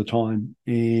running all the time,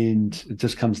 and it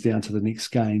just comes down to the next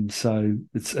game. So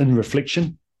it's in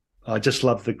reflection. I just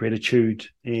love the gratitude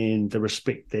and the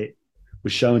respect that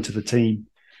was shown to the team,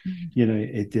 you know,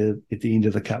 at the end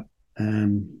of the cup.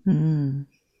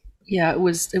 Yeah, it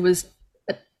was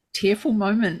a tearful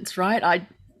moment, right? I'm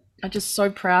just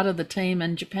so proud of the team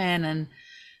in Japan and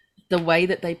the way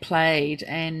that they played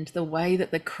and the way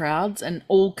that the crowds in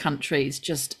all countries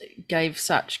just gave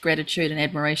such gratitude and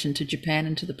admiration to Japan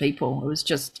and to the people.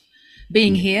 It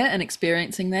being here and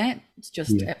experiencing that, it's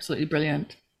just Yeah. absolutely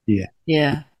brilliant. Yeah.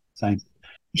 Yeah. Same.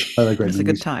 Oh, great It's a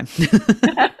good memories.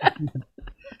 time.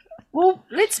 Well,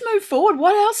 let's move forward.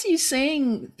 What else are you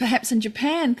seeing perhaps in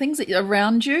Japan, things that are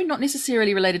around you, not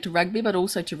necessarily related to rugby, but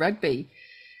also to rugby,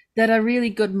 that are really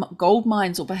good gold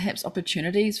mines or perhaps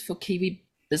opportunities for Kiwi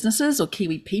businesses or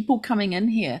Kiwi people coming in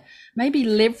here, maybe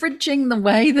leveraging the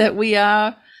way that we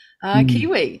are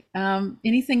Kiwi.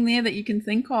 Anything there that you can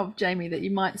think of, Jamie, that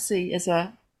you might see as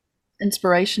a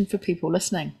inspiration for people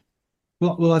listening?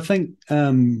 Well, I think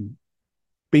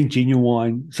being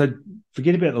genuine. So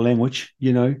forget about the language.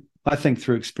 I think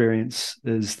through experience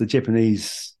is the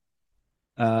Japanese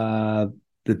the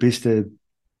best at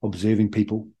observing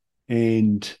people,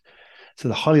 and so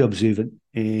they're highly observant,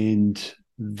 and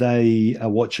they are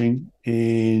watching,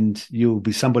 and you'll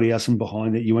be somebody else in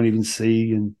behind that you won't even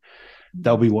see, and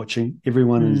they'll be watching.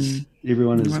 Everyone is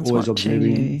Everyone's always watching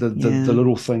observing you. the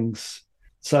little things.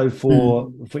 So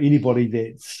for anybody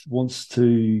that wants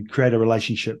to create a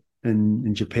relationship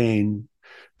in Japan,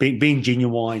 being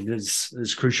genuine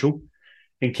is crucial,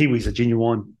 and Kiwis are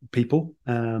genuine people.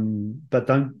 But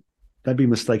don't be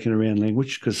mistaken around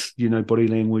language, because body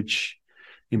language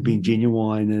and being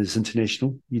genuine is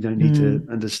international. You don't need to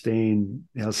understand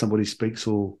how somebody speaks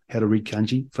or how to read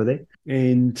kanji for that,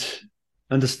 and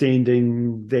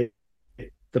understanding that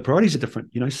the priorities are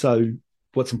different. So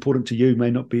what's important to you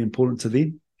may not be important to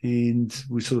them. And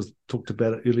we sort of talked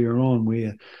about it earlier on,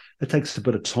 where it takes a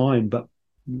bit of time, but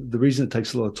the reason it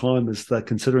takes a lot of time is they're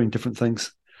considering different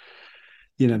things,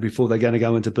 before they're going to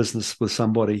go into business with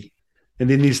somebody. And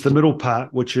then there's the middle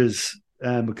part, which is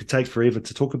it could take forever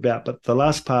to talk about, but the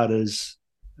last part is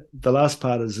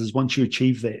once you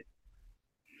achieve that,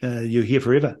 you're here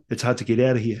forever. It's hard to get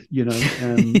out of here,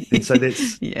 and so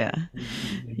that's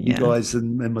you guys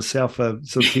and myself are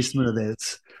sort of testament of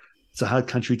that. It's a hard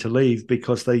country to leave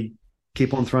because they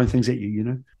keep on throwing things at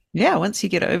you. Yeah, once you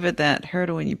get over that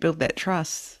hurdle and you build that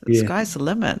trust, the sky's the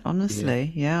limit,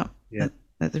 honestly. Yeah.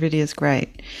 That really is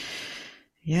great.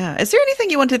 Yeah. Is there anything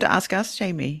you wanted to ask us,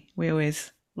 Jamie? We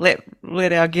always let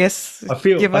our guests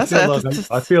give us.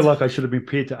 I feel like I should have been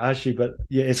prepared to ask you, but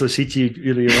as I said to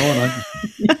you earlier on,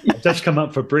 I've just come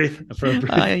up for breath.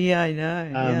 Oh, yeah, I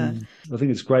know. I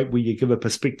think it's great when you give a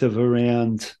perspective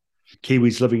around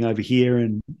Kiwis living over here,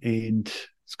 and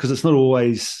because it's not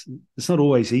always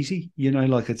easy,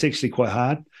 like it's actually quite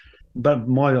hard. But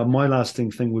my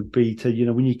lasting thing would be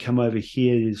to, when you come over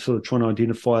here, you're sort of trying to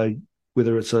identify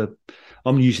whether it's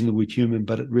I'm using the word human,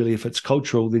 but if it's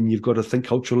cultural, then you've got to think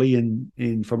culturally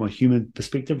and from a human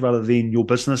perspective, rather than your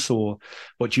business or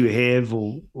what you have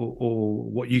or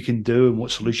what you can do and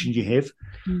what solutions you have.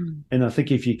 And I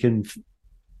think if you can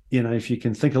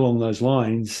think along those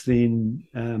lines, then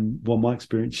my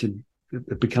experience,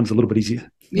 it becomes a little bit easier.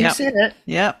 You said it.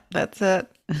 Yep, that's it.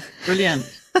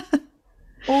 Brilliant.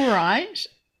 All right,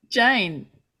 Jane,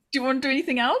 do you want to do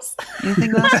anything else?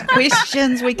 Anything else?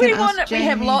 Questions we can ask Jamie? We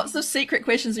have lots of secret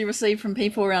questions we receive from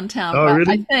people around town. Oh, but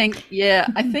really?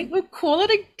 I think we'll call it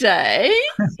a day.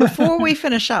 Before we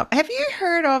finish up, have you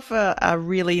heard of a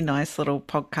really nice little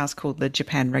podcast called the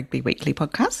Japan Rugby Weekly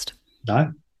Podcast?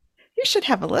 No. You should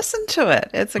have a listen to it.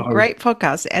 It's a great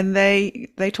podcast, and they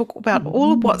talk about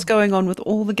all of what's going on with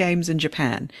all the games in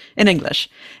Japan in English,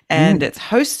 and it's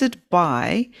hosted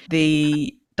by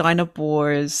the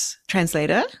Dynaboars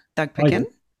translator, Doug Pickin.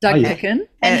 Pickin,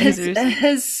 and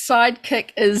his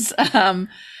sidekick is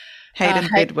Hayden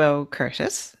Bedwell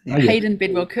Curtis. Hayden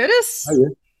Bedwell Curtis.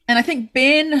 And I think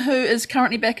Ben, who is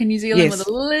currently back in New Zealand with a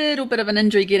little bit of an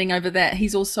injury getting over that,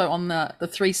 he's also on the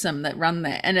threesome that run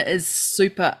that. And it is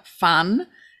super fun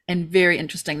and very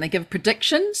interesting. They give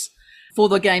predictions for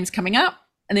the games coming up,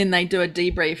 and then they do a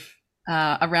debrief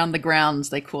around the grounds,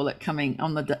 they call it, coming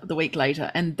on the week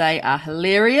later. And they are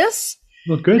hilarious.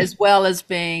 Well, good. As well as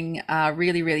being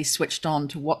really, really switched on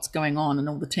to what's going on in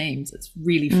all the teams. It's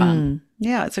really fun.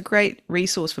 Yeah, it's a great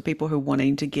resource for people who are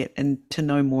wanting to get and to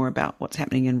know more about what's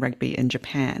happening in rugby in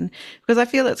Japan, because I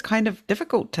feel it's kind of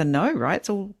difficult to know, right? It's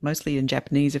all mostly in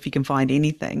Japanese if you can find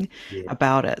anything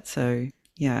about it. So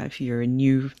yeah, if you're a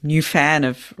new fan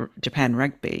of Japan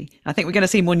rugby, I think we're going to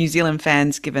see more New Zealand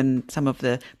fans given some of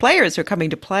the players who are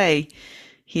coming to play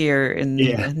here in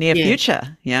the near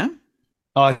future. Yeah.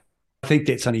 I think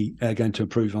that's only going to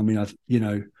improve. I mean,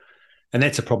 and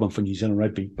that's a problem for New Zealand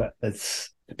rugby, but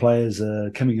it's the players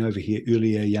are coming over here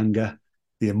earlier, younger.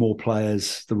 There are more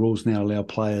players. The rules now allow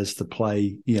players to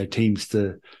play, teams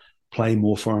to play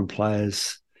more foreign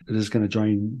players. It is going to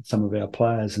drain some of our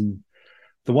players. And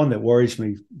the one that worries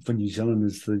me for New Zealand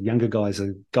is the younger guys.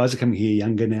 Guys are coming here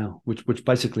younger now, which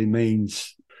basically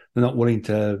means they're not willing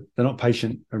to, they're not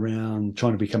patient around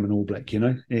trying to become an All Black,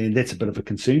 and that's a bit of a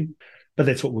concern. But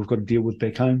that's what we've got to deal with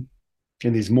back home.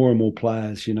 And there's more and more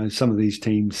players, some of these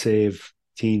teams have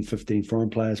 10, 15 foreign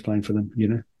players playing for them,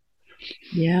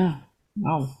 Yeah.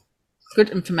 Wow. Good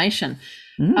information.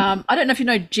 I don't know if you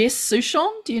know Jess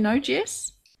Souchon. Do you know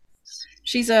Jess?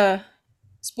 She's a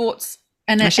sports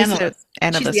analyst. She's the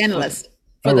analyst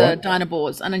for the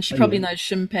Dynabors. And then she probably knows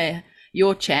Shimpe,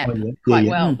 your chap, quite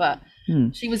well. But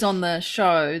she was on the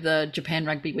show, the Japan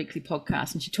Rugby Weekly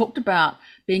podcast, and she talked about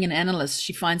being an analyst.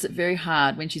 She finds it very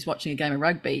hard when she's watching a game of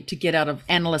rugby to get out of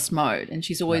analyst mode, and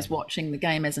she's always watching the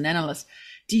game as an analyst.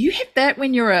 Do you have that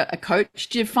when you're a coach?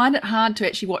 Do you find it hard to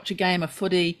actually watch a game of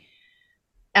footy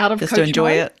out of just coach to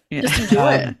enjoy mode? it? Just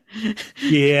enjoy it.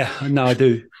 Yeah, no, I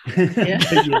do.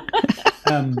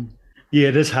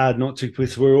 It is hard not to,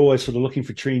 because we're always sort of looking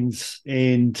for trends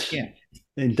and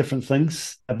different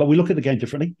things. But we look at the game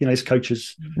differently, as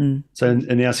coaches. So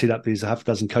in our setup, there's a half a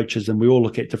dozen coaches, and we all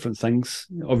look at different things,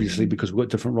 obviously, because we've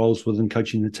got different roles within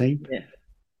coaching the team. Yeah.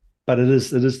 But it is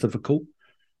difficult.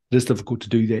 It is difficult to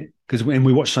do that because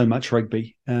we watch so much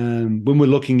rugby. When we're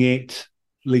looking at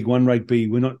League One rugby,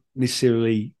 we're not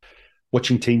necessarily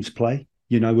watching teams play.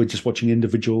 We're just watching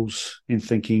individuals and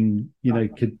thinking,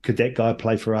 could that guy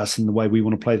play for us in the way we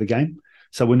want to play the game?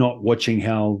 So we're not watching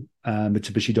how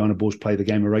Mitsubishi Dynamos play the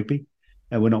game of rugby,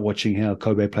 and we're not watching how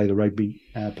Kobe play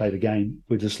the game.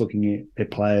 We're just looking at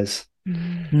players.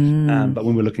 But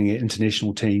when we're looking at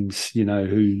international teams, who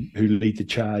lead the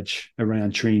charge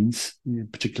around trends,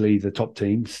 particularly the top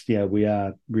teams, we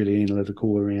are really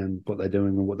analytical around what they're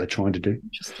doing and what they're trying to do.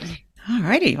 Interesting. All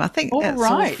righty. I think that's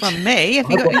all from me. Have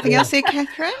you got anything else there,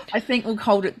 Catherine? I think we'll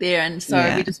hold it there. And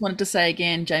so we just wanted to say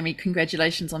again, Jamie,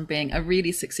 congratulations on being a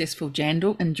really successful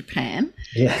jandal in Japan.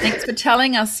 Yeah. Thanks for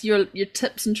telling us your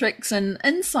tips and tricks and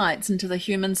insights into the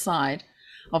human side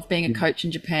of being a coach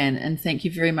in Japan. And thank you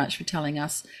very much for telling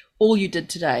us all you did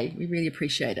today. We really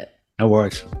appreciate it. No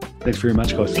worries. Thanks very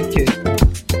much, guys. Thank you.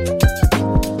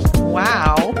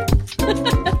 Wow.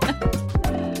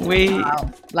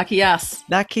 Wow. Lucky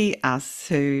us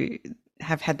who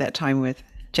have had that time with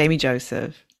Jamie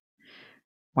Joseph.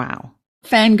 Wow.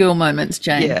 Fangirl moments,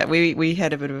 Jane. Yeah, we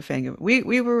had a bit of a fangirl.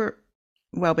 We were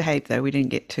well behaved though. We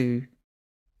didn't get too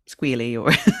squealy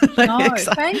or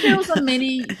fangirls on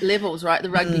many levels, right? The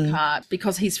rugby part,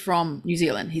 because he's from New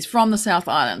Zealand, he's from the South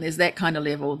Island, there's that kind of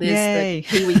level. There's the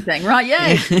Kiwi thing, right?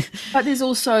 Yay. But there's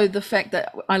also the fact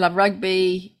that I love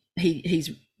rugby. He's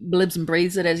lives and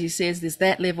breathes it, as he says. There's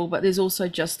that level, but there's also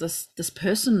just this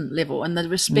person level and the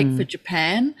respect for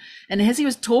Japan. And as he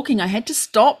was talking, I had to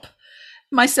stop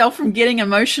myself from getting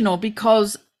emotional,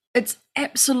 because it's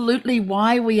absolutely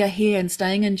why we are here and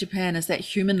staying in Japan, is that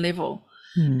human level.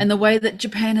 And the way that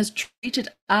Japan has treated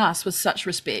us with such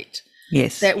respect.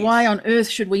 Yes. That why on earth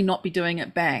should we not be doing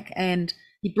it back? And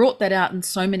he brought that out in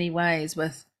so many ways,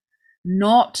 with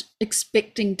not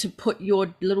expecting to put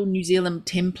your little New Zealand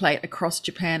template across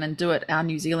Japan and do it our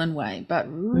New Zealand way, but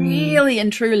really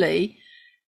and truly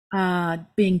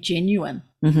being genuine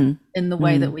in the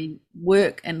way that we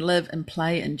work and live and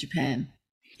play in Japan.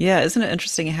 Yeah, isn't it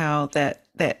interesting how that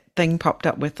thing popped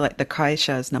up with like the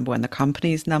Kaisha is number one, the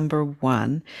company's number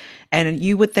one, and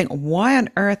you would think, why on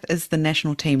earth is the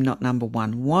national team not number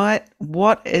one?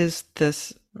 What is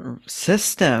this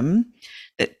system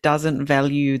that doesn't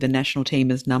value the national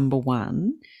team as number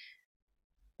one?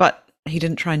 But he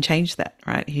didn't try and change that,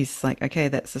 right? He's like, okay,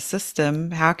 that's the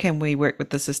system. How can we work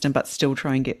with the system but still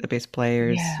try and get the best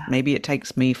players? Yeah. Maybe it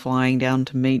takes me flying down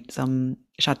to meet some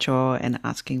shacho and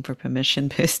asking for permission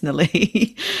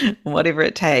personally, whatever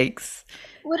it takes.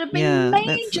 Would have been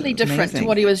majorly different to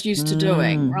what he was used to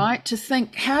doing, right? To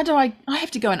think, how do I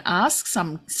have to go and ask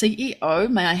some CEO,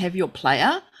 may I have your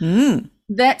player?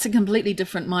 That's a completely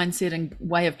different mindset and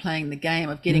way of playing the game,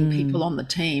 of getting people on the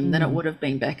team than it would have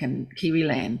been back in Kiwi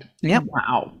land. Yep.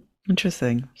 Wow.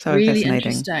 Interesting. So really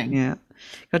fascinating. Interesting. Yeah.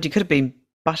 God, you could have been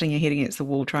butting your head against the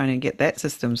wall trying to get that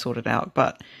system sorted out,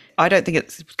 but I don't think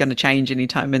it's going to change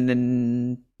anytime in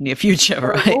the near future,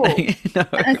 right? No.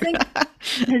 I think,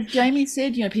 as Jamie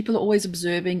said, people are always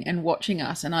observing and watching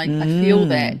us, and I feel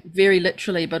that very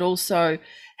literally, but also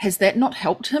has that not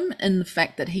helped him in the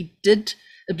fact that he did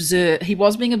observe, he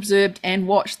was being observed and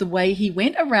watched the way he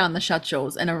went around the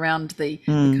shutchos and around the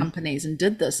companies and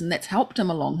did this, and that's helped him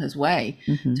along his way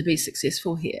to be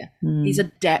successful here. He's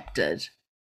adapted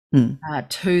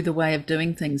to the way of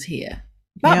doing things here,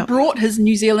 but brought his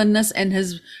New Zealandness and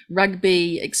his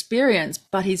rugby experience,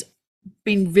 but he's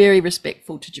been very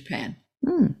respectful to Japan.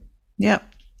 Yeah,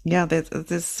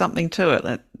 there's something to it,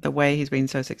 that the way he's been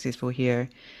so successful here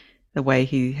the way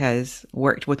he has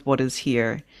worked with what is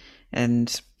here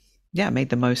and made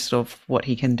the most of what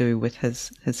he can do with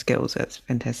his skills. That's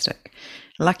fantastic.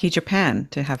 Lucky Japan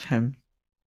to have him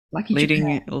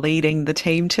leading the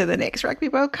team to the next Rugby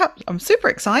World Cup. I'm super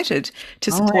excited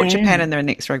to support Japan in their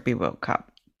next Rugby World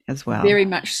Cup as well. Very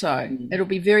much so. It'll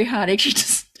be very hard actually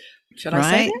should I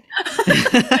say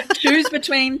that? Choose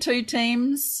between two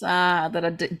teams that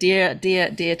are dear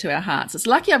to our hearts. It's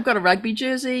lucky I've got a rugby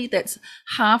jersey that's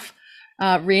half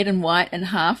red and white and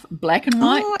half black and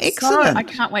white. Oh, excellent. So I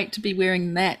can't wait to be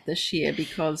wearing that this year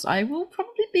because I will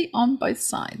probably be on both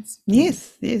sides.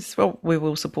 Yes. Well, we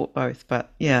will support both.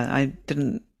 But I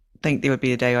didn't think there would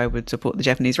be a day I would support the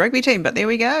Japanese rugby team. But there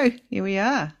we go. Here we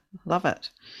are. Love it.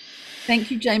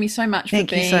 Thank you, Jamie, so much for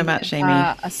being so much, Amy.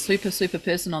 A super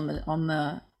person on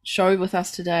the show with us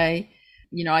today.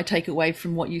 I take away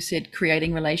from what you said,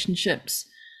 creating relationships,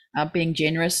 being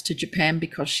generous to Japan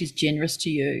because she's generous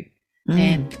to you.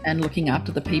 And looking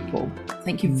after the people.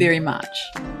 Thank you very much.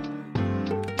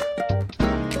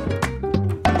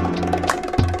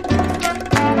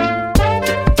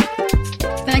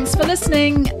 Thanks for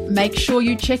listening. Make sure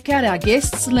you check out our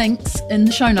guests' links in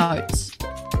the show notes.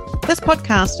 This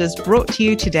podcast is brought to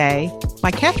you today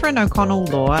by Catherine O'Connell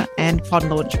Law and Pod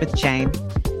Launch with Jane.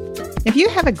 If you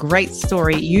have a great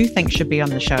story you think should be on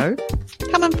the show,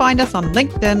 come and find us on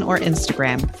LinkedIn or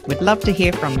Instagram. We'd love to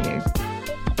hear from you.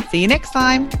 See you next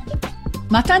time.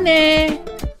 Mata ne!